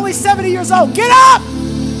 You're only 70 years old. Get up!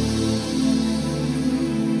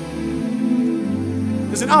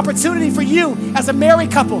 There's an opportunity for you as a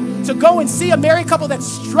married couple to go and see a married couple that's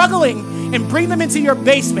struggling and bring them into your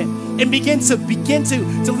basement and begin to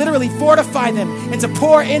literally fortify them and to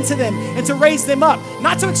pour into them and to raise them up,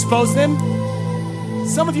 not to expose them.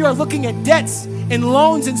 Some of you are looking at debts and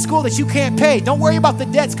loans in school that you can't pay. Don't worry about the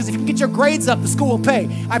debts, because if you can get your grades up, the school will pay.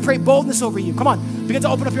 I pray boldness over you. Come on, begin to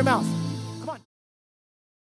open up your mouth.